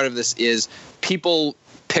big part of this is people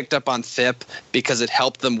picked up on FIP because it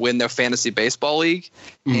helped them win their fantasy baseball league.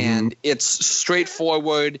 Mm-hmm. And it's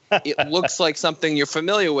straightforward. It looks like something you're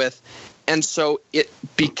familiar with. And so it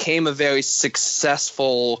became a very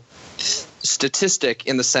successful statistic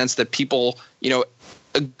in the sense that people,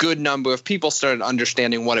 a good number of people started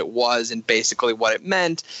understanding what it was and basically what it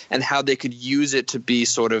meant and how they could use it to be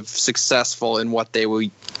sort of successful in what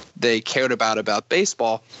they cared about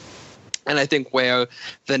baseball. And I think where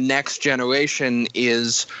the next generation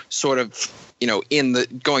is sort of,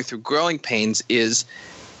 going through growing pains is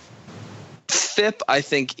FIP, I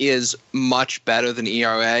think, is much better than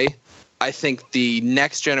ERA. I think the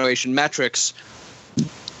next generation metrics,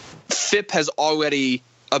 FIP has already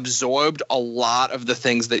absorbed a lot of the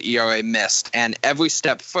things that ERA missed. And every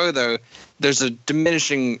step further, there's a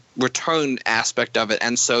diminishing return aspect of it.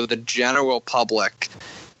 And so the general public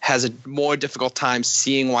has a more difficult time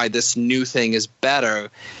seeing why this new thing is better.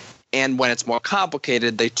 And when it's more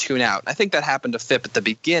complicated, they tune out. I think that happened to FIP at the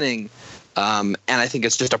beginning. And I think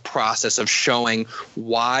it's just a process of showing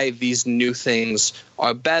why these new things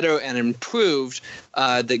are better and improved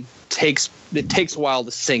that takes a while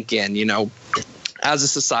to sink in. As a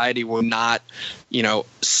society, we're not,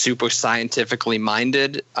 super scientifically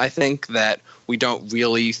minded. I think that we don't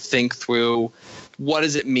really think through what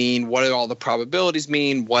does it mean? What do all the probabilities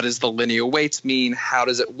mean? What does the linear weights mean?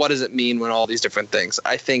 What does it mean when all these different things?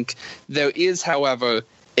 I think there is, however,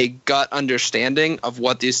 a gut understanding of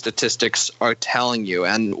what these statistics are telling you.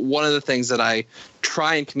 And one of the things that I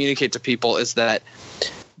try and communicate to people is that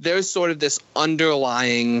there's sort of this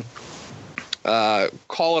underlying,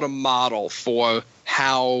 call it a model for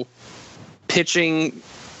how pitching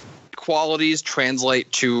qualities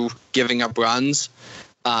translate to giving up runs.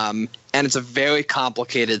 And it's a very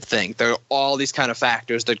complicated thing. There are all these kind of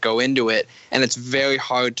factors that go into it, and it's very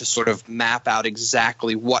hard to sort of map out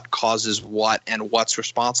exactly what causes what and what's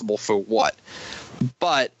responsible for what.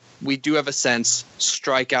 But we do have a sense: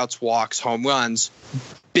 strikeouts, walks, home runs,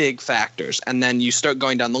 big factors. And then you start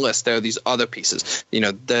going down the list. There are these other pieces,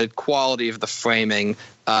 the quality of the framing,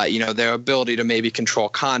 their ability to maybe control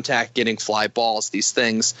contact, getting fly balls, these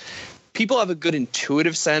things. People have a good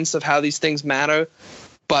intuitive sense of how these things matter.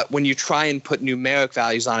 But when you try and put numeric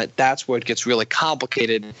values on it, that's where it gets really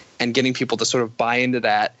complicated. And getting people to sort of buy into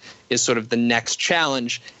that is sort of the next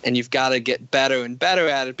challenge. And you've got to get better and better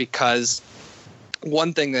at it, because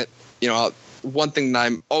one thing that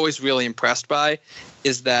I'm always really impressed by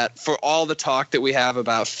is that for all the talk that we have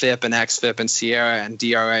about FIP and XFIP and Sierra and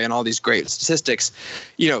DRA and all these great statistics,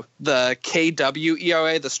 the KW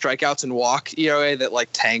ERA, the strikeouts and walk ERA that like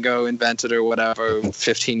Tango invented or whatever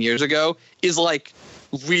 15 years ago, is like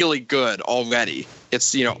really good already.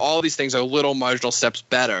 It's, all these things are little marginal steps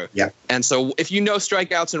better. Yeah. And so if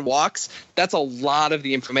strikeouts and walks, that's a lot of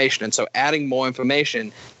the information. And so adding more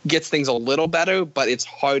information gets things a little better, but it's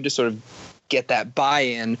hard to sort of get that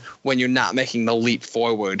buy-in when you're not making the leap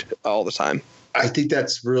forward all the time. I think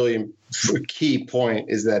that's really a key point,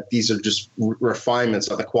 is that these are just refinements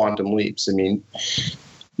of the quantum leaps. I mean,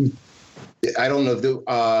 I don't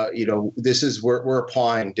know. This is we're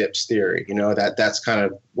applying Dips theory. That's kind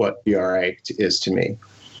of what ERA is to me.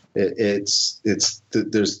 There's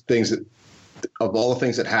things that, of all the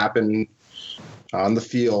things that happen on the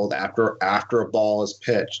field after a ball is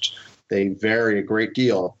pitched, they vary a great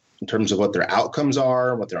deal in terms of what their outcomes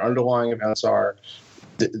are, what their underlying events are.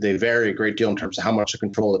 They vary a great deal in terms of how much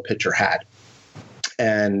control the pitcher had,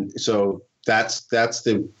 and so that's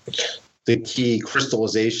the key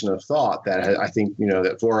crystallization of thought that I think,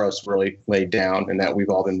 that Voros really laid down and that we've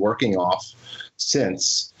all been working off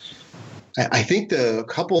since. I think a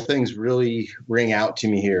couple of things really ring out to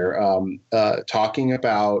me here. Talking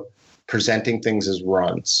about presenting things as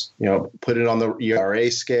runs, put it on the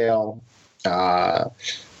ERA scale.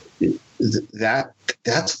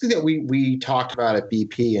 That's something that we talked about at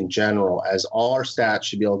BP in general, as all our stats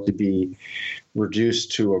should be able to be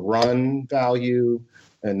reduced to a run value,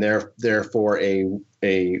 and therefore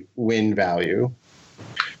a win value.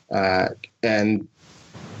 And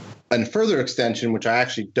a further extension, which I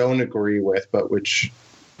actually don't agree with, but which,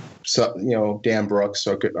 Dan Brooks,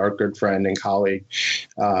 our good friend and colleague,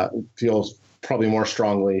 feels probably more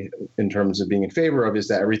strongly in terms of being in favor of, is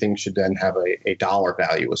that everything should then have a dollar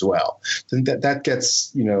value as well. So that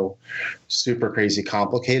gets, super crazy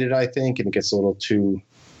complicated, I think, and it gets a little too,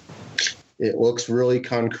 it looks really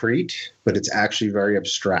concrete, but it's actually very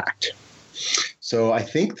abstract. So I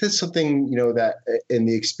think that's something, that in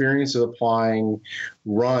the experience of applying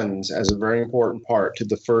runs as a very important part to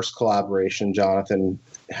the first collaboration Jonathan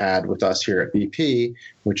had with us here at BP,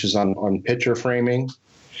 which is on pitcher framing,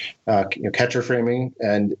 catcher framing,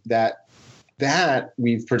 and that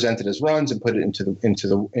we've presented as runs and put it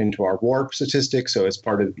into our WARP statistics. So it's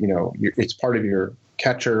part of, it's part of your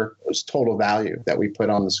catcher's total value that we put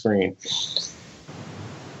on the screen.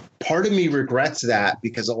 Part of me regrets that,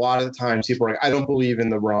 because a lot of the times people are like, I don't believe in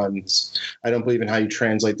the runs. I don't believe in how you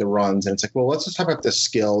translate the runs. And it's like, well, let's just talk about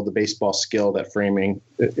the baseball skill that framing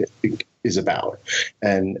is about.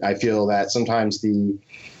 And I feel that sometimes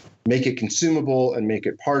make it consumable and make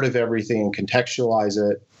it part of everything and contextualize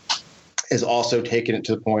it is also taking it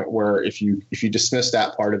to the point where if you dismiss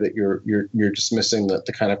that part of it, you're dismissing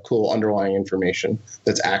the kind of cool underlying information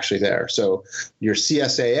that's actually there. So your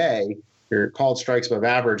CSAA, your called strikes above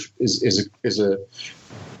average, is a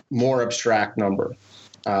more abstract number.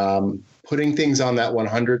 Putting things on that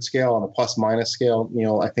 100 scale, on a plus minus scale,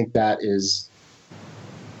 I think that is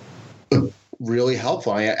really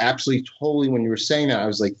helpful. I absolutely, totally, when you were saying that, I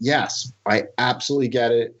was like, yes, I absolutely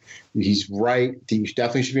get it. He's right. You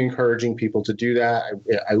definitely should be encouraging people to do that.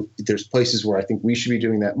 There's places where I think we should be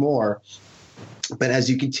doing that more. But as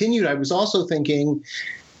you continued, I was also thinking,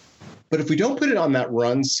 but if we don't put it on that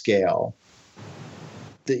run scale,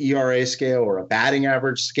 the ERA scale or a batting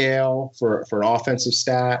average scale for an offensive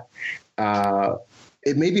stat,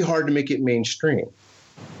 it may be hard to make it mainstream.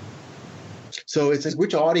 So it's like,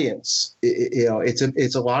 which audience,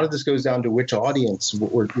 it's a lot of this goes down to which audience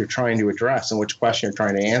you're trying to address and which question you're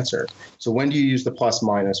trying to answer. So when do you use the plus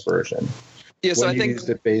minus version? Yeah, so I think use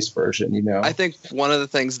the base version, I think one of the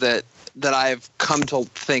things that I've come to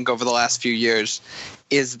think over the last few years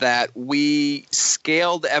is that we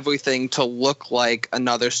scaled everything to look like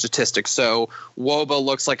another statistic. So WOBA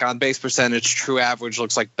looks like on base percentage, true average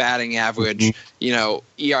looks like batting average,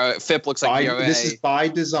 FIP looks like ERA. This is by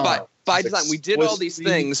design. By design, we did all these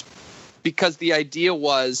things because the idea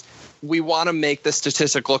was we want to make the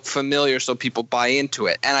statistic look familiar so people buy into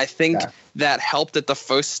it. And I think that helped at the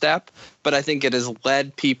first step, but I think it has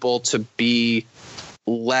led people to be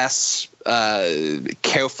less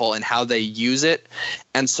careful in how they use it.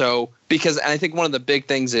 And so, and I think one of the big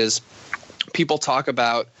things is people talk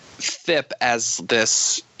about FIP as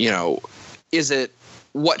this, is it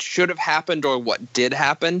what should have happened or what did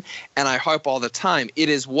happen? And I harp all the time, it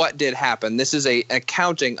is what did happen. This is an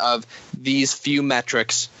accounting of these few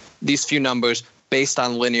metrics, these few numbers based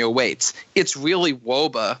on linear weights. It's really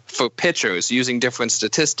WOBA for pitchers using different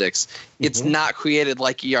statistics. It's not created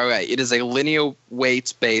like ERA. It is a linear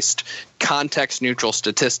weights-based, context-neutral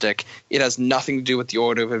statistic. It has nothing to do with the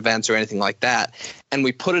order of events or anything like that. And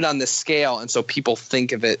we put it on this scale, and so people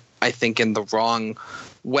think of it, I think, in the wrong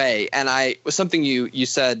way. And something you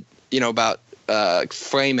said, about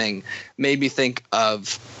framing made me think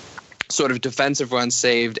of sort of defensive runs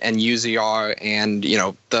saved and UZR and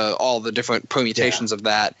all the different permutations of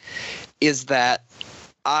that. Is that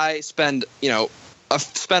I spend I've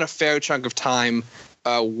spent a fair chunk of time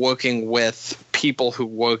working with people who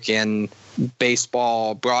work in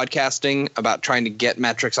baseball broadcasting about trying to get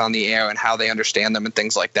metrics on the air and how they understand them and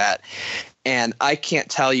things like that. And I can't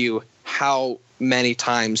tell you how many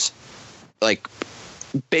times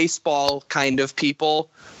baseball kind of people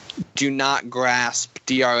do not grasp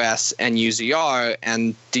DRS and UZR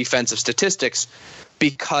and defensive statistics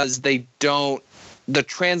because they don't. The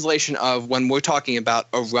translation of when we're talking about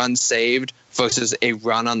a run saved versus a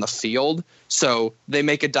run on the field. So they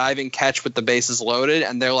make a diving catch with the bases loaded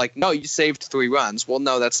and they're like, no, you saved 3 runs. Well,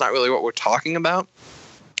 no, that's not really what we're talking about.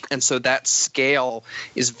 And so that scale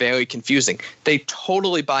is very confusing. They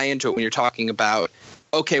totally buy into it when you're talking about,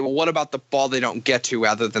 okay, well, what about the ball they don't get to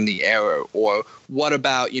rather than the error? Or what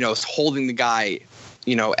about, holding the guy,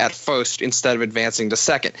 at first instead of advancing to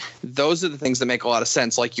second? Those are the things that make a lot of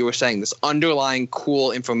sense. Like you were saying, this underlying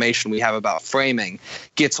cool information we have about framing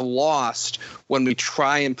gets lost when we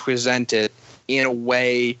try and present it in a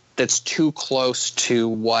way that's too close to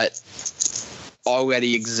what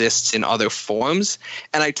already exists in other forms.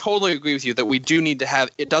 And I totally agree with you that we do need to have,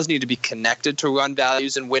 it does need to be connected to run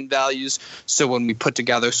values and win values. So when we put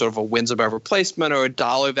together sort of a wins above replacement or a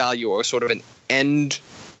dollar value or sort of an end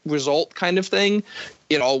result kind of thing,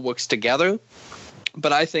 it all works together.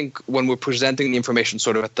 But I think when we're presenting the information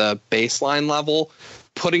sort of at the baseline level,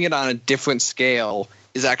 putting it on a different scale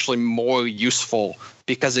is actually more useful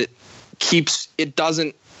because it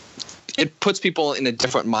puts people in a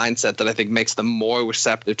different mindset that I think makes them more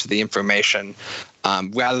receptive to the information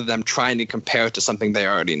rather than trying to compare it to something they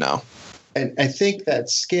already know. And I think that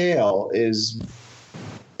scale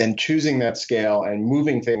and choosing that scale and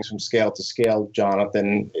moving things from scale to scale,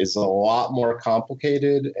 Jonathan, is a lot more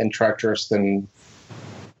complicated and treacherous than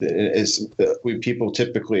people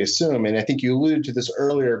typically assume. And I think you alluded to this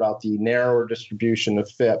earlier about the narrower distribution of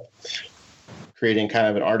FIP, creating kind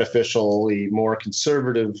of an artificially more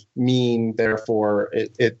conservative mean, therefore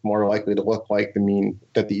it more likely to look like the mean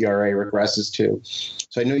that the ERA regresses to.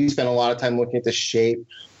 So I know you spent a lot of time looking at the shape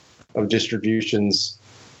of distributions,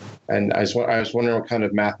 and I was wondering what kind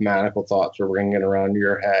of mathematical thoughts were ringing around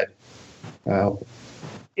your head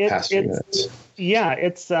past few minutes. Yeah,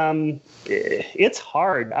 it's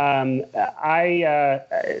hard. One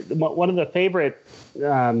of the favorite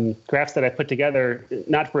graphs that I put together,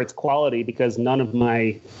 not for its quality, because none of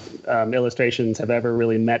my illustrations have ever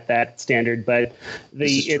really met that standard, but but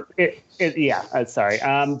base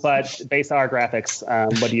R graphics,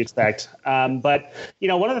 what do you expect? But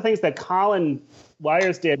one of the things that Colin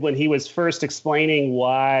Wires did when he was first explaining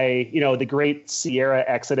why, the great Sierra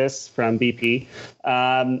exodus from BP,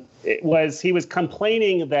 he was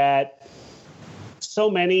complaining that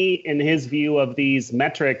so many, in his view, of these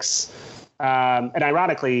metrics, and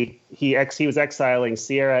ironically, he was exiling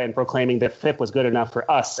Sierra and proclaiming that FIP was good enough for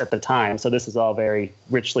us at the time. So this is all very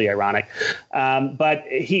richly ironic. But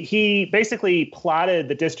he basically plotted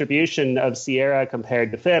the distribution of Sierra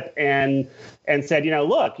compared to FIP and said,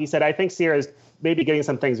 look, he said, I think Sierra's maybe getting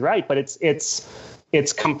some things right, but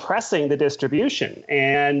it's compressing the distribution.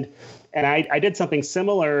 And I did something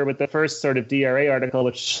similar with the first sort of DRA article,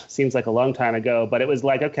 which seems like a long time ago, but it was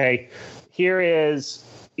like, okay, here is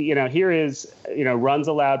runs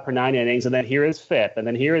allowed per 9 innings, and then here is FIP, and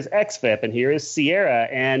then here is XFIP, and here is Sierra,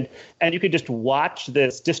 and you could just watch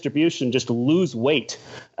this distribution just lose weight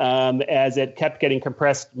as it kept getting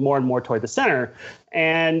compressed more and more toward the center.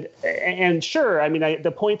 And sure, I mean,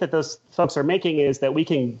 the point that those folks are making is that we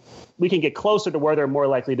can get closer to where they're more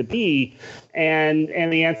likely to be, and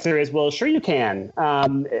the answer is, well, sure you can.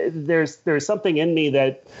 There's something in me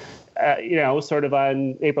that, sort of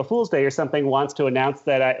on April Fool's Day or something, wants to announce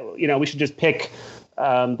that we should just pick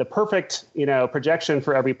the perfect projection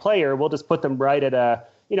for every player. We'll just put them right at a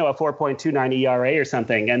 4.29 ERA or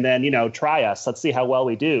something, and then try us. Let's see how well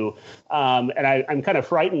we do. And I'm kind of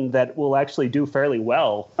frightened that we'll actually do fairly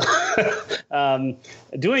well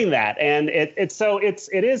doing that. And it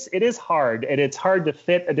is hard, and it's hard to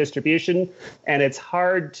fit a distribution, and it's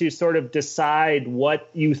hard to sort of decide what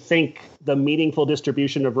you think the meaningful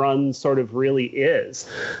distribution of runs sort of really is.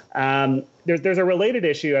 There's a related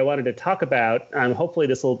issue I wanted to talk about. Hopefully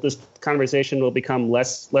this conversation will become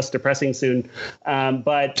less depressing soon.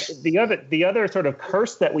 But the other sort of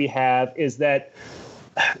curse that we have is that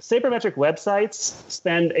sabermetric websites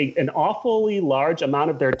spend an awfully large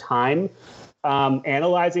amount of their time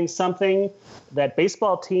analyzing something that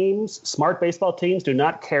smart baseball teams do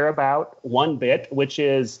not care about one bit, which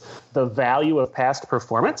is the value of past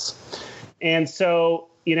performance. And so,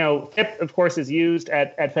 FIP, of course, is used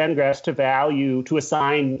at Fangraphs to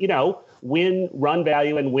assign, run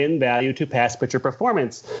value and win value to past pitcher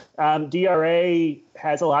performance. DRA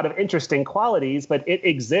has a lot of interesting qualities, but it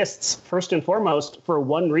exists first and foremost for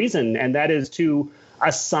one reason, and that is to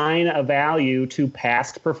assign a value to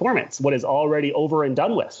past performance, what is already over and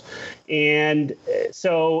done with. And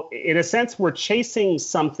so in a sense, we're chasing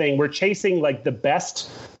something. We're chasing like the best,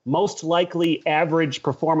 most likely average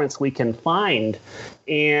performance we can find.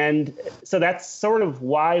 And so that's sort of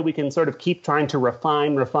why we can sort of keep trying to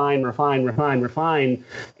refine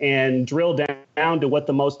and drill down to what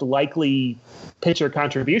the most likely pitcher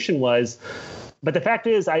contribution was. But the fact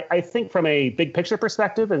is, I think from a big picture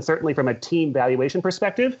perspective, and certainly from a team valuation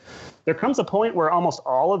perspective, there comes a point where almost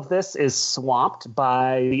all of this is swamped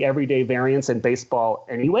by the everyday variance in baseball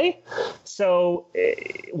anyway. So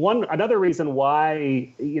another reason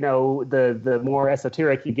why, the more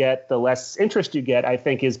esoteric you get, the less interest you get, I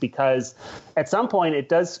think, is because at some point it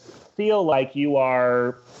does feel like you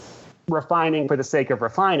are refining for the sake of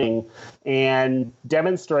refining, and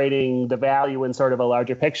demonstrating the value in sort of a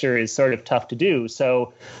larger picture is sort of tough to do.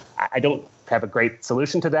 So I don't have a great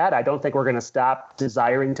solution to that. I don't think we're going to stop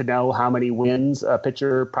desiring to know how many wins a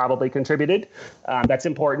pitcher probably contributed. That's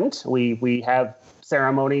important. We have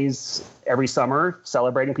ceremonies every summer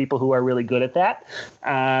celebrating people who are really good at that.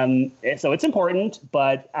 So it's important,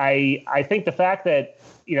 but I think the fact that,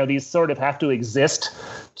 these sort of have to exist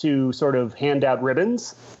to sort of hand out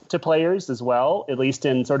ribbons to players as well, at least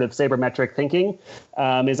in sort of sabermetric thinking,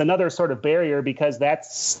 is another sort of barrier, because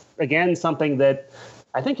that's, again, something that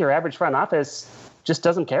I think your average front office just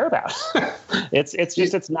doesn't care about.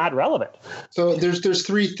 It's not relevant. So there's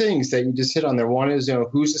three things that you just hit on there. One is,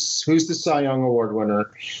 who's the Cy Young Award winner?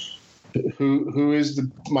 Who is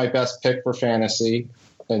my best pick for fantasy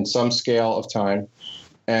in some scale of time?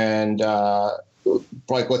 And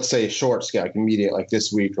let's say a short scale, like immediate, like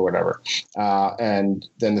this week or whatever. And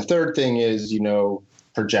then the third thing is,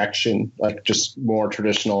 projection, like just more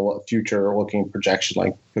traditional future looking projection,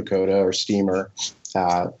 like PECOTA or Steamer,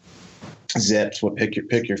 Zips. Will pick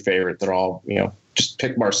your favorite. They're all, just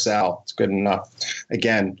pick Marcel. It's good enough.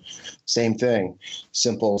 Again, same thing.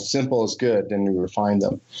 Simple is good. Then we refine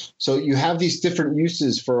them. So you have these different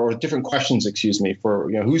uses or different questions, for,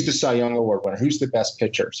 who's the Cy Young Award winner? Who's the best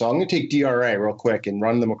pitcher? So I'm going to take DRA real quick and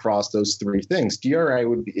run them across those three things. DRA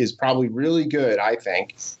is probably really good, I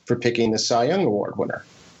think, for picking the Cy Young Award winner,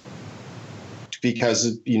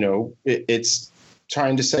 because, it's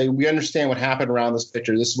trying to say, we understand what happened around this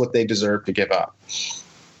pitcher. This is what they deserve to give up.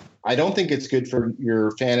 I don't think it's good for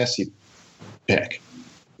your fantasy pick,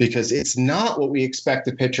 because it's not what we expect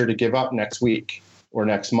the pitcher to give up next week or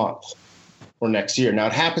next month or next year. Now,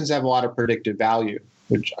 it happens to have a lot of predictive value,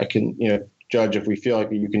 which I can, judge if we feel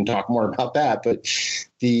like you can talk more about that. But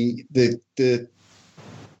the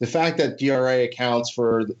fact that DRA accounts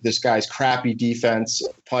for this guy's crappy defense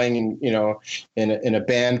playing, in a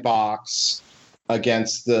bandbox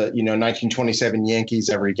against the 1927 Yankees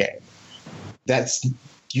every game.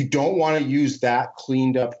 You don't want to use that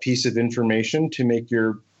cleaned up piece of information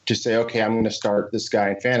to say, okay, I'm going to start this guy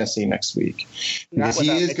in fantasy next week, because he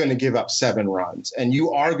is going to give up 7 runs, and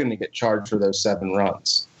you are going to get charged for those 7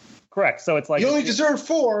 runs. Correct. So it's like, you only deserve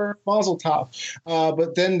 4, Mazel tov.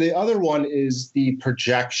 But then the other one is the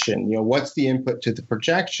projection. What's the input to the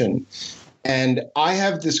projection? And I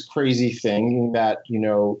have this crazy thing that,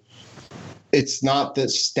 it's not the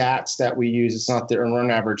stats that we use. It's not the earned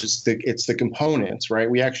run average. It's the components, right?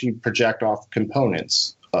 We actually project off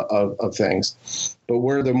components of things. But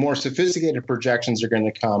where the more sophisticated projections are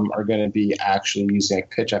going to be actually using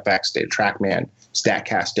like PitchFX data, TrackMan,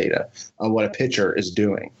 StatCast data on what a pitcher is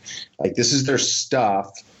doing. Like, this is their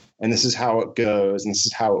stuff, and this is how it goes, and this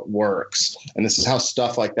is how it works, and this is how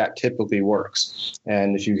stuff like that typically works.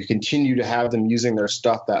 And if you continue to have them using their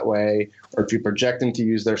stuff that way, or if you project them to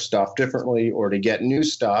use their stuff differently, or to get new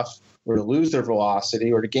stuff, or to lose their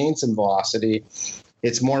velocity, or to gain some velocity,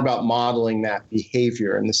 it's more about modeling that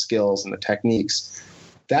behavior and the skills and the techniques.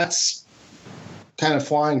 That's kind of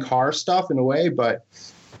flying car stuff in a way, but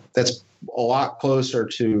that's a lot closer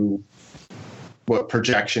to what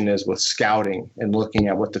projection is with scouting and looking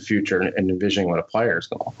at what the future and envisioning what a player is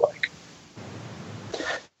going to look like.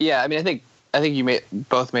 Yeah, I mean, I think you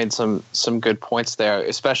both made some good points there,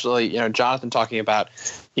 especially, Jonathan talking about,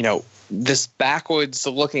 this backwards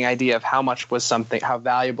looking idea of how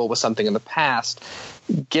valuable was something in the past.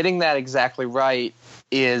 Getting that exactly right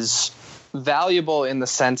is valuable in the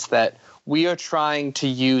sense that we are trying to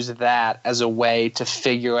use that as a way to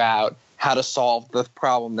figure out how to solve the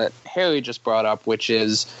problem that Harry just brought up, which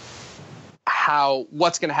is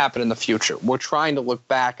what's going to happen in the future. We're trying to look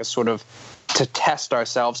back as sort of to test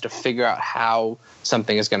ourselves to figure out how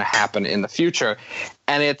something is going to happen in the future.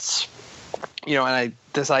 And it's,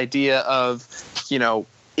 this idea of,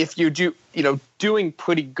 if you do, doing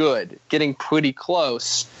pretty good, getting pretty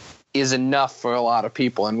close is enough for a lot of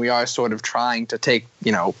people. And we are sort of trying to take,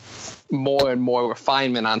 more and more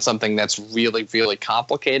refinement on something that's really, really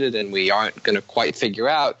complicated and we aren't going to quite figure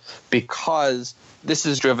out, because this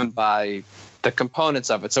is driven by the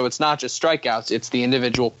components of it. So it's not just strikeouts, it's the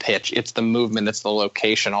individual pitch, it's the movement, it's the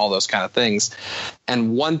location, all those kind of things.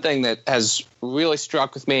 And one thing that has really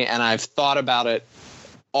struck with me, and I've thought about it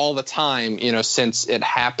all the time, since it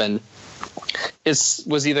happened,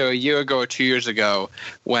 was either a year ago or 2 years ago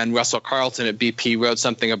when Russell Carlton at BP wrote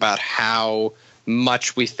something about how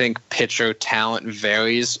much we think pitcher talent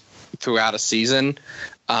varies throughout a season.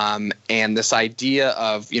 And this idea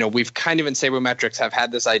of, we've kind of in sabermetrics have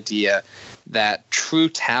had this idea that true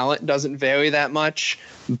talent doesn't vary that much,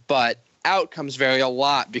 but outcomes vary a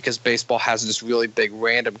lot because baseball has this really big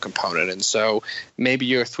random component. And so maybe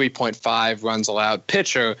your 3.5 runs allowed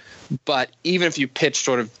pitcher, but even if you pitch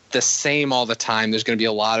sort of the same all the time, there's going to be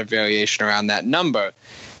a lot of variation around that number.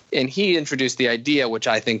 And he introduced the idea, which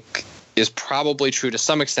I think is probably true to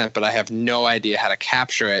some extent, but I have no idea how to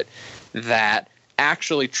capture it, that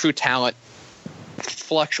actually true talent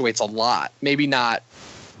fluctuates a lot. Maybe not,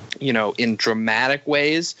 in dramatic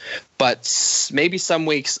ways, but maybe some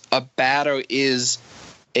weeks a batter is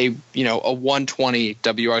a 120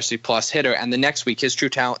 WRC plus hitter, and the next week his true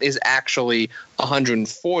talent is actually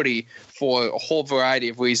 140 for a whole variety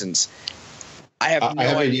of reasons. I have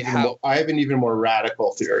no idea how. I have an even more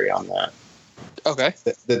radical theory on that. Okay.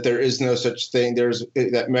 That there is no such thing.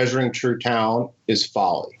 That measuring true talent is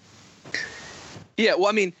folly. Yeah, well,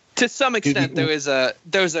 I mean, to some extent, there is a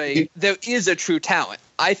true talent.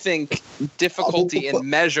 I think difficulty in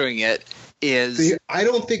measuring it is. See, I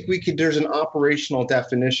don't think there's an operational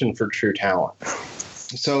definition for true talent.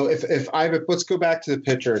 So let's go back to the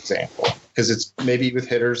pitcher example, because it's maybe with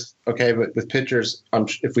hitters, okay, but with pitchers, I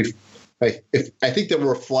think they'll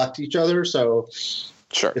reflect each other. So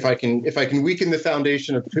sure, if I can weaken the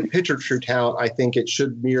foundation of pitcher true talent, I think it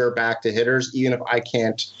should mirror back to hitters, even if I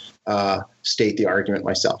can't state the argument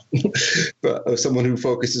myself. But someone who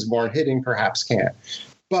focuses more on hitting perhaps can.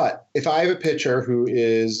 But if I have a pitcher who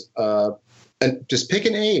is just pick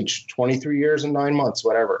an age, 23 years and 9 months,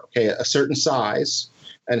 whatever, okay, a certain size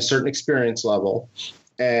and a certain experience level,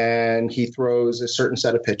 and he throws a certain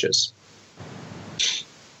set of pitches.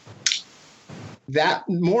 That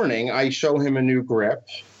morning, I show him a new grip,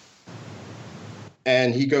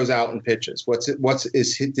 and he goes out and pitches.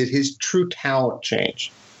 Did his true talent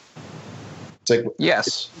change? It's like,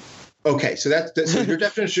 yes. Okay, so so your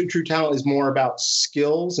definition of true talent is more about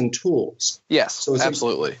skills and tools. Yes, so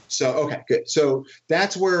absolutely. So okay, good. So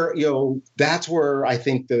that's where I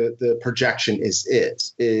think the projection is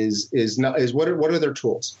what are their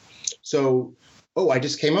tools? So I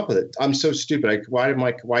just came up with it. I'm so stupid.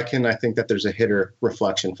 Why can't I think that there's a hitter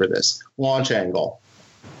reflection for this? Launch angle.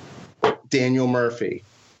 Daniel Murphy.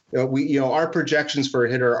 Our projections for a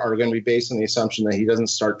hitter are going to be based on the assumption that he doesn't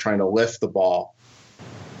start trying to lift the ball.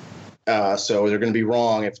 So they're going to be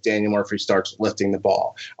wrong if Daniel Murphy starts lifting the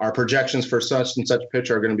ball. Our projections for such and such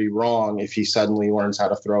pitcher are going to be wrong if he suddenly learns how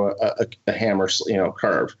to throw a hammer,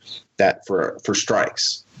 curve that for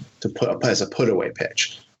strikes to put up as a put away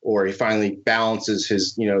pitch, or he finally balances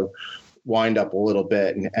his wind up a little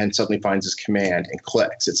bit and suddenly finds his command and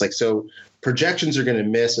clicks. It's like, so projections are going to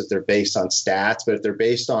miss if they're based on stats, but if they're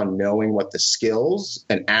based on knowing what the skills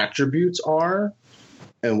and attributes are,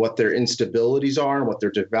 and what their instabilities are, and what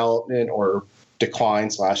their development or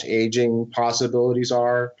decline/aging possibilities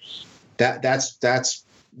are, that's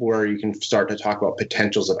where you can start to talk about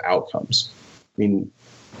potentials of outcomes. I mean,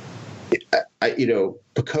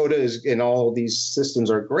 PECOTA is, and all of these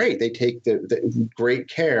systems are great. They take the great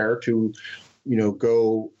care to,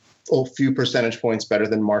 go a few percentage points better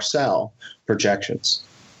than Marcel projections.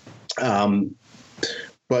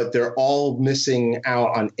 But they're all missing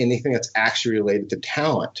out on anything that's actually related to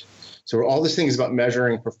talent. So all this thing is about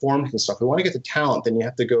measuring performance and stuff. If we want to get to talent, then you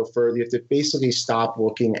have to go further. You have to basically stop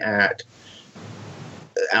looking at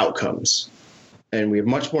outcomes. And we have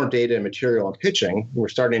much more data and material on pitching. We're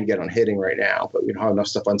starting to get on hitting right now, but we don't have enough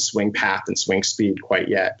stuff on swing path and swing speed quite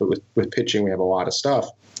yet. But with pitching, we have a lot of stuff.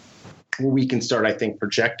 We can start, I think,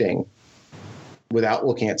 projecting without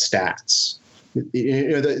looking at stats.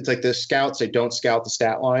 It's like the scouts, they don't scout the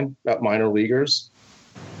stat line about minor leaguers.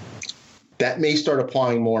 That may start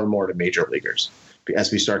applying more and more to major leaguers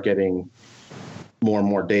as we start getting more and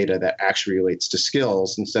more data that actually relates to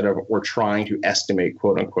skills instead of we're trying to estimate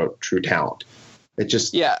quote unquote true talent. It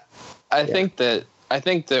just I think that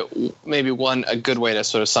maybe a good way to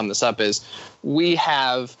sort of sum this up is we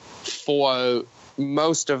have for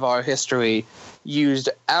most of our history used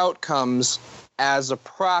outcomes as a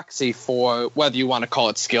proxy for whether you want to call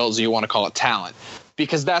it skills or you want to call it talent,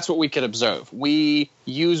 because that's what we can observe. We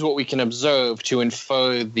use what we can observe to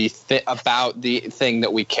infer about the thing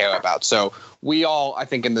that we care about. So we all, I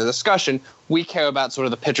think in the discussion, we care about sort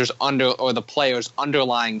of the pitcher's or the player's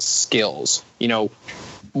underlying skills.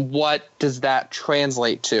 What does that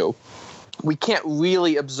translate to? We can't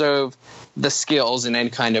really observe the skills in any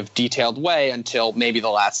kind of detailed way until maybe the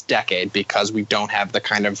last decade, because we don't have the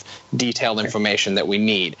kind of detailed information that we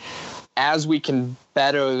need. As we can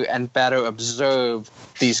better and better observe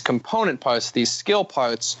these component parts, these skill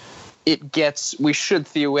parts, we should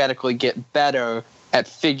theoretically get better at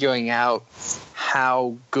figuring out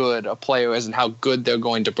how good a player is and how good they're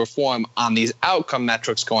going to perform on these outcome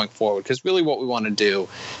metrics going forward. Because really what we want to do,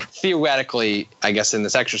 theoretically, I guess in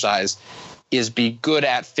this exercise, is be good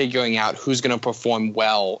at figuring out who's going to perform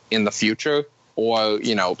well in the future. Or,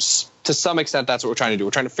 to some extent, that's what we're trying to do.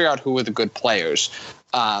 We're trying to figure out who are the good players.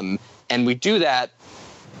 And we do that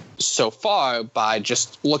so far by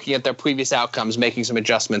just looking at their previous outcomes, making some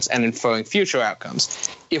adjustments, and inferring future outcomes.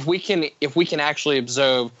 If we can actually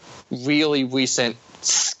observe really recent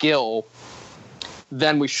skill,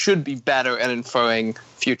 then we should be better at inferring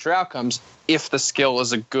future outcomes if the skill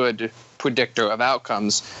is a good predictor of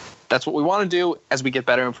outcomes. That's what we want to do. As we get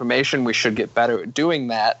better information, we should get better at doing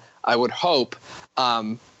that, I would hope.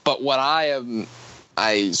 But what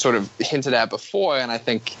I sort of hinted at before, and I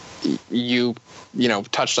think you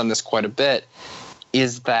touched on this quite a bit,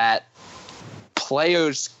 is that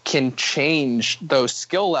players can change those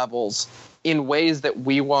skill levels in ways that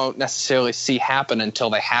we won't necessarily see happen until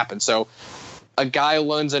they happen. So a guy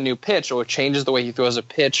learns a new pitch or changes the way he throws a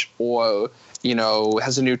pitch or,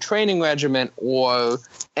 has a new training regimen or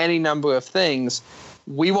any number of things.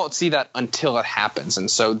 We won't see that until it happens.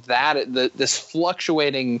 And so this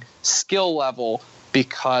fluctuating skill level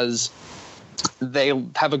because they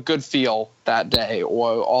have a good feel that day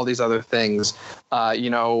or all these other things. A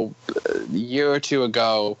year or two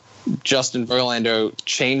ago, Justin Verlander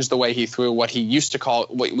changed the way he threw what we used to call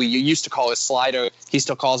a slider. He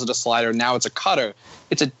still calls it a slider. Now it's a cutter.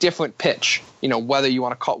 It's a different pitch. Whatever you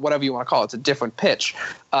want to call it, it's a different pitch.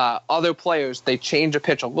 Other players, they change a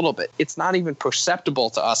pitch a little bit. It's not even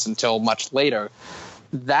perceptible to us until much later.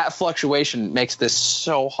 That fluctuation makes this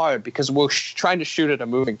so hard because we're trying to shoot at a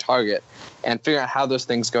moving target and figure out how those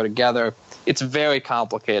things go together. It's very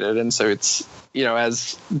complicated. And so it's,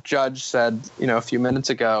 as Judge said, a few minutes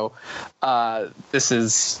ago, this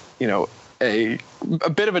is, a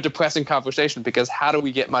bit of a depressing conversation because how do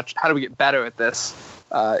we get better at this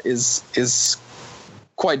is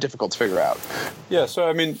quite difficult to figure out. Yeah.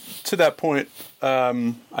 So, to that point,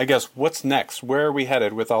 I guess what's next? Where are we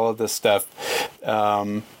headed with all of this stuff?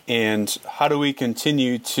 And how do we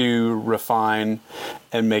continue to refine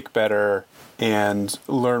and make better and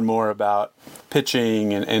learn more about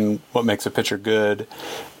pitching and what makes a pitcher good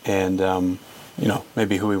and,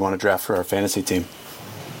 maybe who we want to draft for our fantasy team?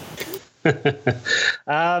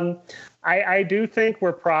 I do think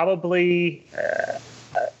we're probably,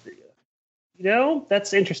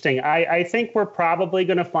 that's interesting. I think we're probably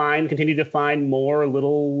going to continue to find more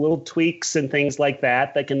little tweaks and things like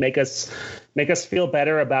that can make us feel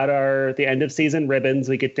better about the end of season ribbons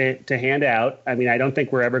we get to hand out. I don't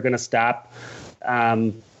think we're ever going to stop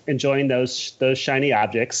enjoying those shiny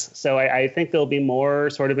objects. So I think there'll be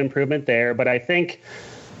more sort of improvement there. But I think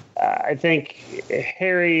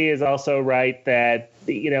Harry is also right that,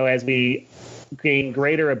 as we gain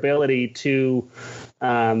greater ability to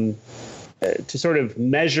sort of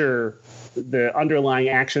measure the underlying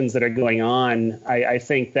actions that are going on, I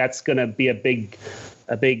think that's going to be a big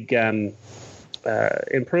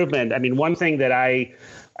improvement. One thing that I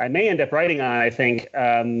may end up writing on, I think,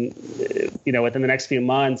 within the next few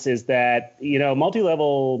months is that,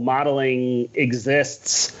 multi-level modeling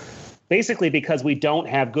exists basically because we don't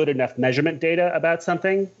have good enough measurement data about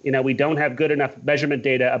something. We don't have good enough measurement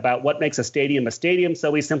data about what makes a stadium.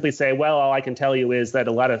 So we simply say, well, all I can tell you is that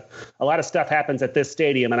a lot of stuff happens at this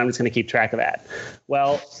stadium, and I'm just going to keep track of that.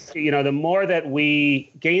 Well, the more that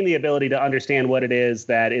we gain the ability to understand what it is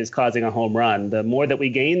that is causing a home run, the more that we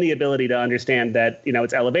gain the ability to understand that,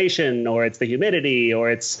 it's elevation or it's the humidity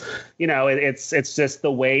or it's, it's just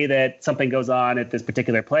the way that something goes on at this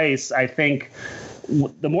particular place. I think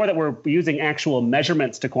the more that we're using actual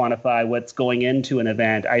measurements to quantify what's going into an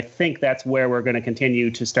event, I think that's where we're going to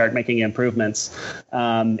continue to start making improvements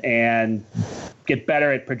and get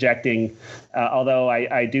better at projecting. Although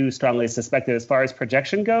I do strongly suspect that as far as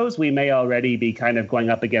projection goes, we may already be kind of going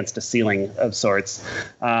up against a ceiling of sorts.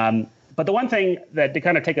 But the one thing that to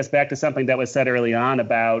kind of take us back to something that was said early on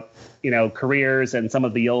about, careers and some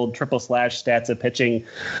of the old triple slash stats of pitching,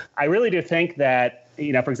 I really do think that,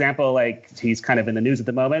 for example, like he's kind of in the news at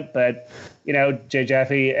the moment, but, Jay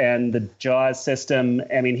Jaffe and the JAWS system,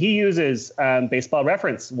 he uses Baseball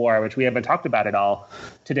Reference WAR, which we haven't talked about at all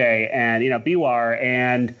today, and, BWAR.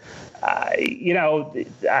 And,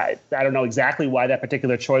 I don't know exactly why that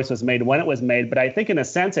particular choice was made when it was made, but I think in a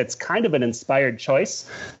sense it's kind of an inspired choice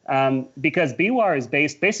because BWAR is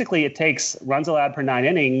basically it takes runs allowed per 9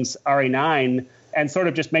 innings, RA9, and sort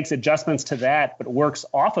of just makes adjustments to that, but works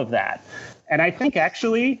off of that. And I think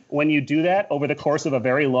actually when you do that over the course of a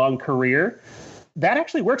very long career, that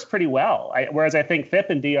actually works pretty well. Whereas I think FIP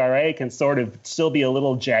and DRA can sort of still be a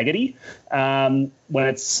little jaggedy when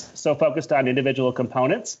it's so focused on individual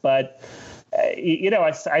components. But,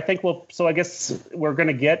 I think I guess we're going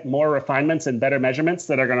to get more refinements and better measurements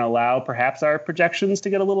that are going to allow perhaps our projections to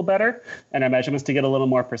get a little better and our measurements to get a little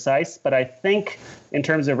more precise. But I think in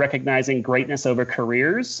terms of recognizing greatness over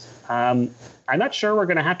careers, I'm not sure we're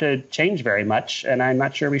going to have to change very much, and I'm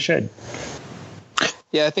not sure we should.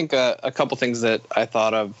 Yeah, I think a couple things that I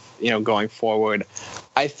thought of, going forward.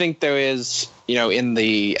 I think there is,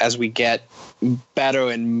 as we get better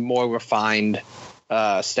and more refined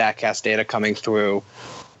StatCast data coming through,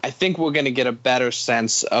 I think we're going to get a better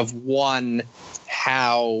sense of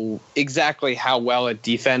how well a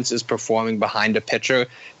defense is performing behind a pitcher.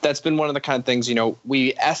 That's been one of the kind of things,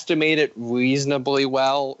 we estimate it reasonably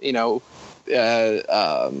well,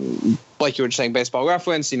 like you were saying, Baseball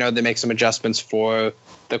Reference, they make some adjustments for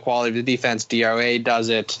the quality of the defense. DRA does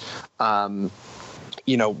it.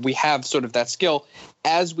 We have sort of that skill.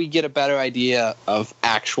 As we get a better idea of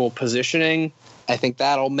actual positioning, I think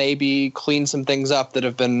that'll maybe clean some things up that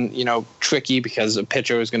have been, tricky because a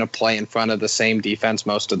pitcher is going to play in front of the same defense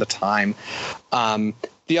most of the time.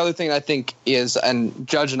 The other thing I think is, and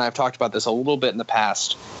Judge and I have talked about this a little bit in the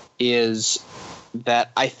past, is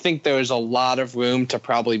that I think there is a lot of room to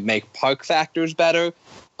probably make park factors better,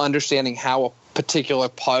 understanding how a particular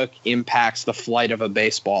park impacts the flight of a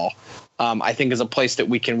baseball. I think is a place that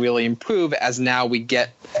we can really improve as now we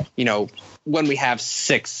get, when we have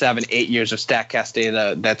 6, 7, 8 years of StatCast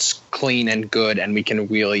data that's clean and good and we can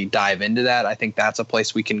really dive into that. I think that's a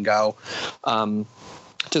place we can go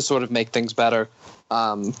to sort of make things better.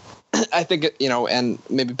 I think, and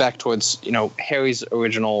maybe back towards, Harry's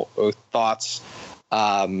original thoughts,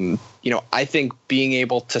 I think being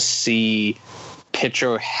able to see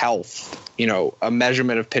pitcher health, a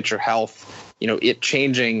measurement of pitcher health, it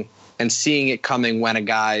changing and seeing it coming when a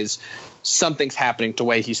guy's something's happening to the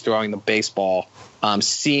way he's throwing the baseball,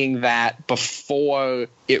 seeing that before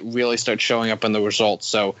it really starts showing up in the results.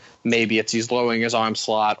 So maybe it's he's lowering his arm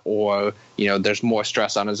slot or, there's more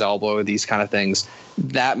stress on his elbow or these kind of things.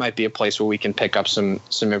 That might be a place where we can pick up some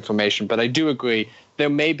information. But I do agree there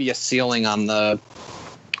may be a ceiling on the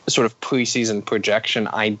sort of preseason projection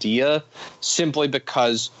idea simply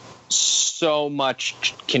because so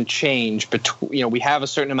much can change between, we have a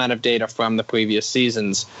certain amount of data from the previous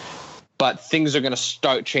seasons, but things are going to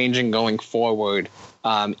start changing going forward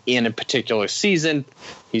in a particular season.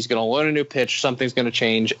 He's going to learn a new pitch. Something's going to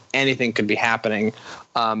change. Anything could be happening.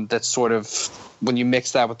 That's sort of when you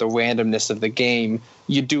mix that with the randomness of the game,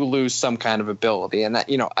 you do lose some kind of ability. And that,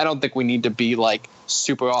 I don't think we need to be like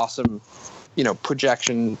super awesome,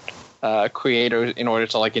 projection creators in order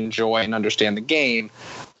to like enjoy and understand the game.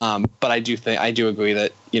 But I do agree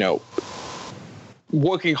that,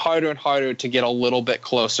 working harder and harder to get a little bit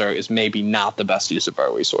closer is maybe not the best use of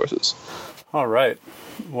our resources. All right.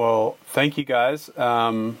 Well, thank you guys.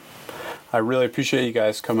 I really appreciate you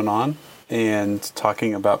guys coming on and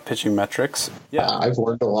talking about pitching metrics. Yeah, I've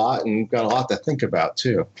learned a lot and got a lot to think about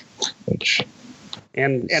too.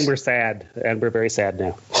 And we're sad, and we're very sad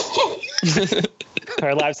now.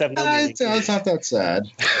 Our lives have no meaning. It's not that sad.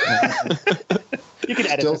 You can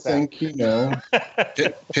edit still think,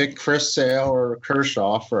 pick Chris Sale or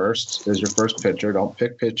Kershaw first as your first pitcher. Don't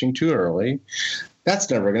pick pitching too early. That's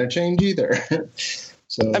never going to change either.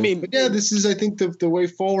 So, this is, I think, the way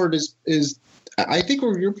forward is. I think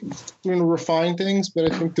we're going to refine things, but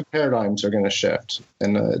I think the paradigms are going to shift,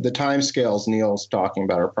 and the time scales Neil's talking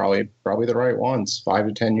about are probably the right ones, 5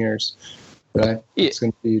 to 10 years. But it's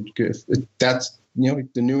going to be good. That's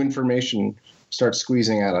the new information starts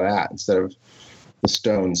squeezing out of that instead of the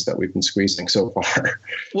stones that we've been squeezing so far.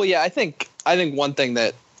 Well, yeah, I think one thing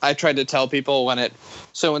that I tried to tell people when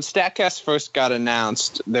StatCast first got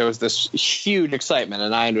announced, there was this huge excitement,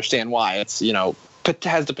 and I understand why. It's,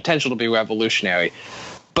 has the potential to be revolutionary.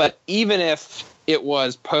 But even if it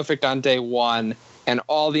was perfect on day one and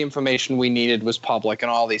all the information we needed was public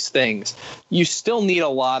and all these things, you still need a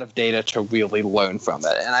lot of data to really learn from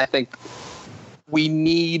it. And I think we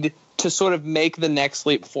need to sort of make the next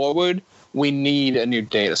leap forward. We need a new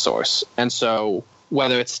data source. And so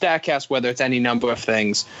whether it's StatCast, whether it's any number of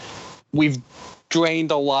things, we've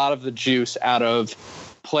drained a lot of the juice out of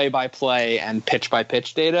play-by-play and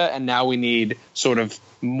pitch-by-pitch data, and now we need sort of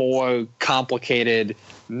more complicated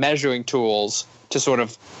measuring tools to sort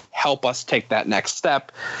of help us take that next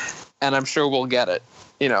step. And I'm sure we'll get it.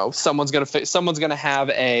 Someone's gonna have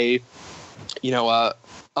a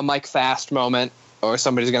Mike Fast moment, or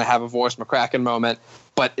somebody's going to have a Voris McCracken moment,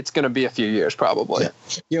 but it's going to be a few years probably.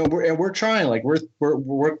 Yeah. We're trying, like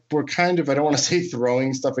we're kind of, I don't want to say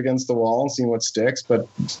throwing stuff against the wall and seeing what sticks, but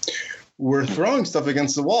we're throwing stuff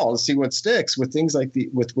against the wall to see what sticks with things like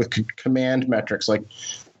with command metrics, like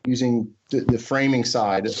using the framing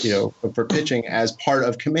side, for pitching as part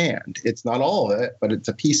of command. It's not all of it, but it's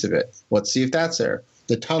a piece of it. Let's see if that's there.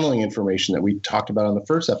 The tunneling information that we talked about on the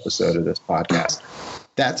first episode of this podcast.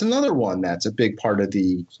 That's another one that's a big part of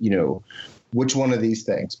the, which one of these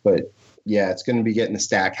things. But yeah, it's going to be getting the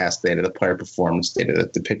StatCast data, the player performance data,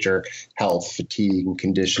 the pitcher health, fatigue, and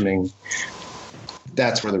conditioning.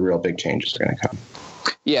 That's where the real big changes are going to come.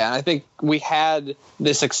 Yeah, and I think we had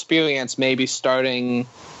this experience maybe starting,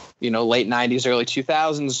 late 90s, early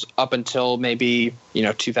 2000s up until maybe,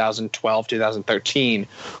 2012, 2013,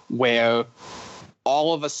 where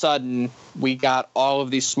all of a sudden we got all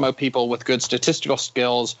of these smart people with good statistical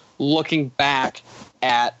skills looking back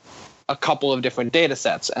at a couple of different data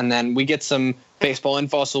sets. And then we get some Baseball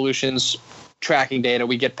Info Solutions tracking data.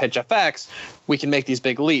 We get PitchFX. We can make these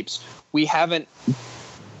big leaps. We haven't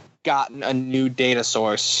gotten a new data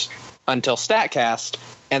source until StatCast,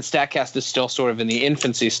 and StatCast is still sort of in the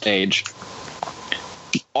infancy stage.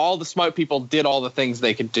 All the smart people did all the things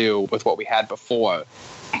they could do with what we had before.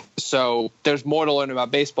 So there's more to learn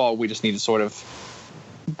about baseball. We just need to sort of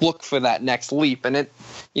look for that next leap. And it,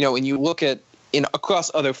 when you look at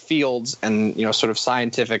across other fields and, sort of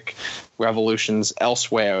scientific revolutions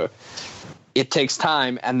elsewhere, it takes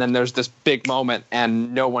time. And then there's this big moment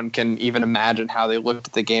and no one can even imagine how they looked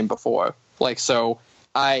at the game before. So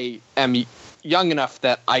I am young enough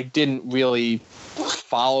that I didn't really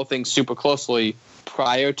follow things super closely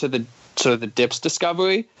prior to the DIPS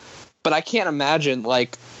discovery. But I can't imagine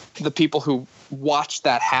the people who watched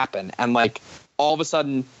that happen and all of a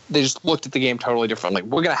sudden they just looked at the game totally differently.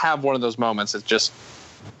 We're going to have one of those moments.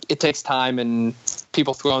 It takes time and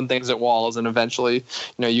people throwing things at walls, and eventually,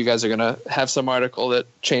 you guys are going to have some article that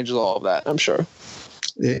changes all of that, I'm sure.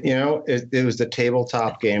 It was the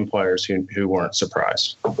tabletop game players who weren't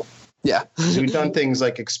surprised. Yeah. We've done things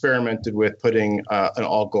like experimented with putting an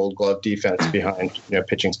all Gold Glove defense behind,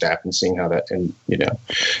 pitching staff and seeing how that,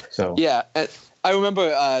 so. Yeah. I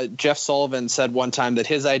remember Jeff Sullivan said one time that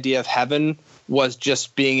his idea of heaven was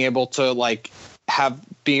just being able to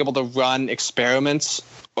run experiments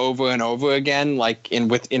over and over again,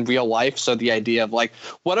 in real life. So the idea of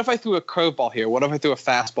what if I threw a curveball here? What if I threw a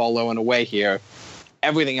fastball low and away here?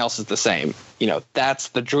 Everything else is the same. That's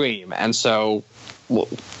the dream. And so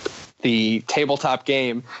the tabletop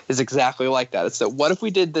game is exactly like that. It's that what if we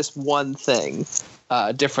did this one thing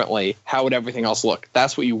differently? How would everything else look?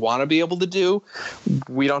 That's what you want to be able to do.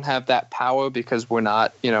 We don't have that power because we're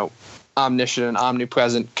not, omniscient and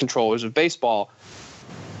omnipresent controllers of baseball.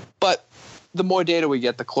 But the more data we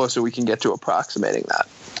get, the closer we can get to approximating that.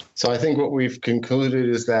 So I think what we've concluded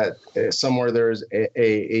is that somewhere there's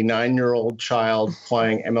a 9-year-old child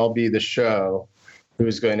playing MLB The Show who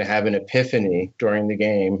is going to have an epiphany during the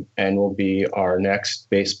game and will be our next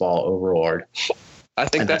baseball overlord. I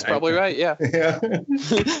think that's probably right, yeah. Yeah.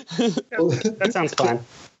 That sounds fun.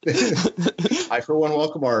 I, for one,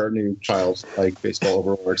 welcome our new child, baseball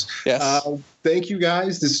overlords. Yes. Thank you,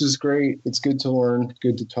 guys. This was great. It's good to learn,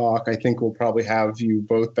 good to talk. I think we'll probably have you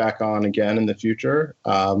both back on again in the future.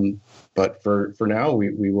 But for now,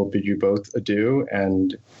 we will bid you both adieu,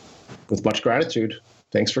 and with much gratitude,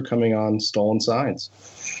 thanks for coming on Stolen Signs.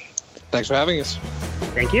 Thanks for having us.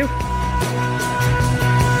 Thank you.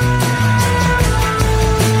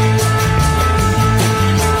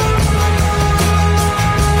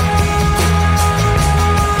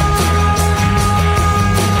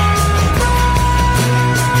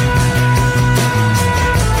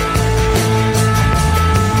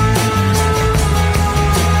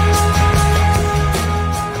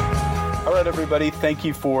 Everybody, thank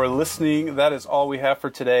you for listening. That is all we have for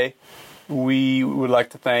today. We would like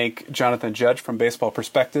to thank Jonathan Judge from Baseball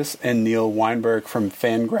Prospectus and Neil Weinberg from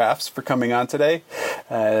Fangraphs for coming on today,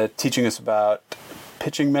 teaching us about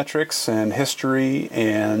pitching metrics and history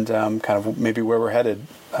and kind of maybe where we're headed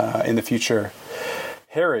in the future.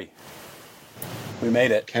 Harry, we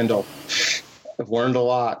made it. Kendall, I've learned a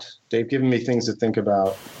lot. They've given me things to think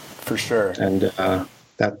about. For sure. And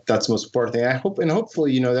that's the most important thing. I hope, and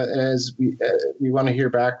hopefully, that as we want to hear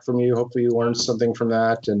back from you, hopefully you learned something from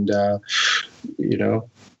that, and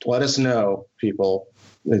let us know, people.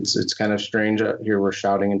 It's kind of strange out here. We're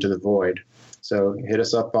shouting into the void. So hit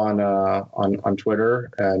us up on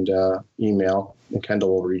Twitter and email. And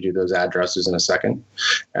Kendall will read you those addresses in a second,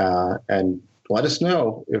 and let us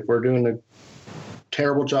know if we're doing a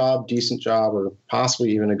terrible job, decent job, or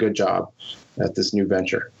possibly even a good job at this new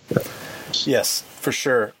venture. Yes, for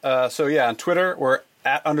sure. So yeah, on Twitter we're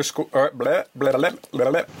at underscore blah, blah, blah,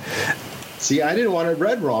 blah, blah. See, I didn't want it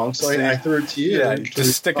read wrong, so I threw it to you. Yeah,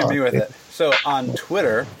 just sticking me with it. So on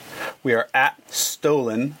Twitter we are at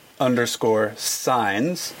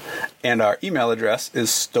stolen_signs, and our email address is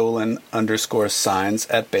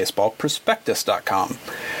stolen_signs@baseballprospectus.com.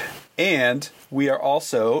 And we are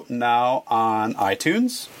also now on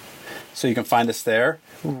iTunes, so you can find us there,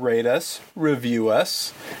 rate us, review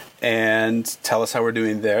us, and tell us how we're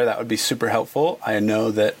doing there. That would be super helpful. I know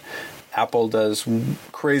that Apple does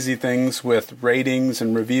crazy things with ratings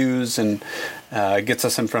and reviews and gets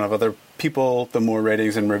us in front of other people the more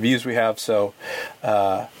ratings and reviews we have. So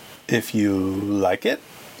if you like it,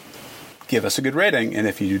 give us a good rating. And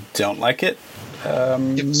if you don't like it,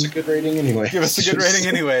 give us a good rating anyway. Give us a good rating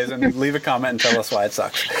anyways, and leave a comment and tell us why it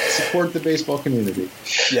sucks. Support the baseball community.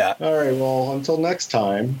 Yeah. All right, well, until next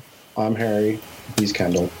time, I'm Harry. He's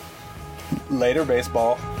Kendall. Later,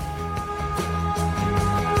 baseball.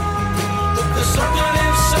 There's something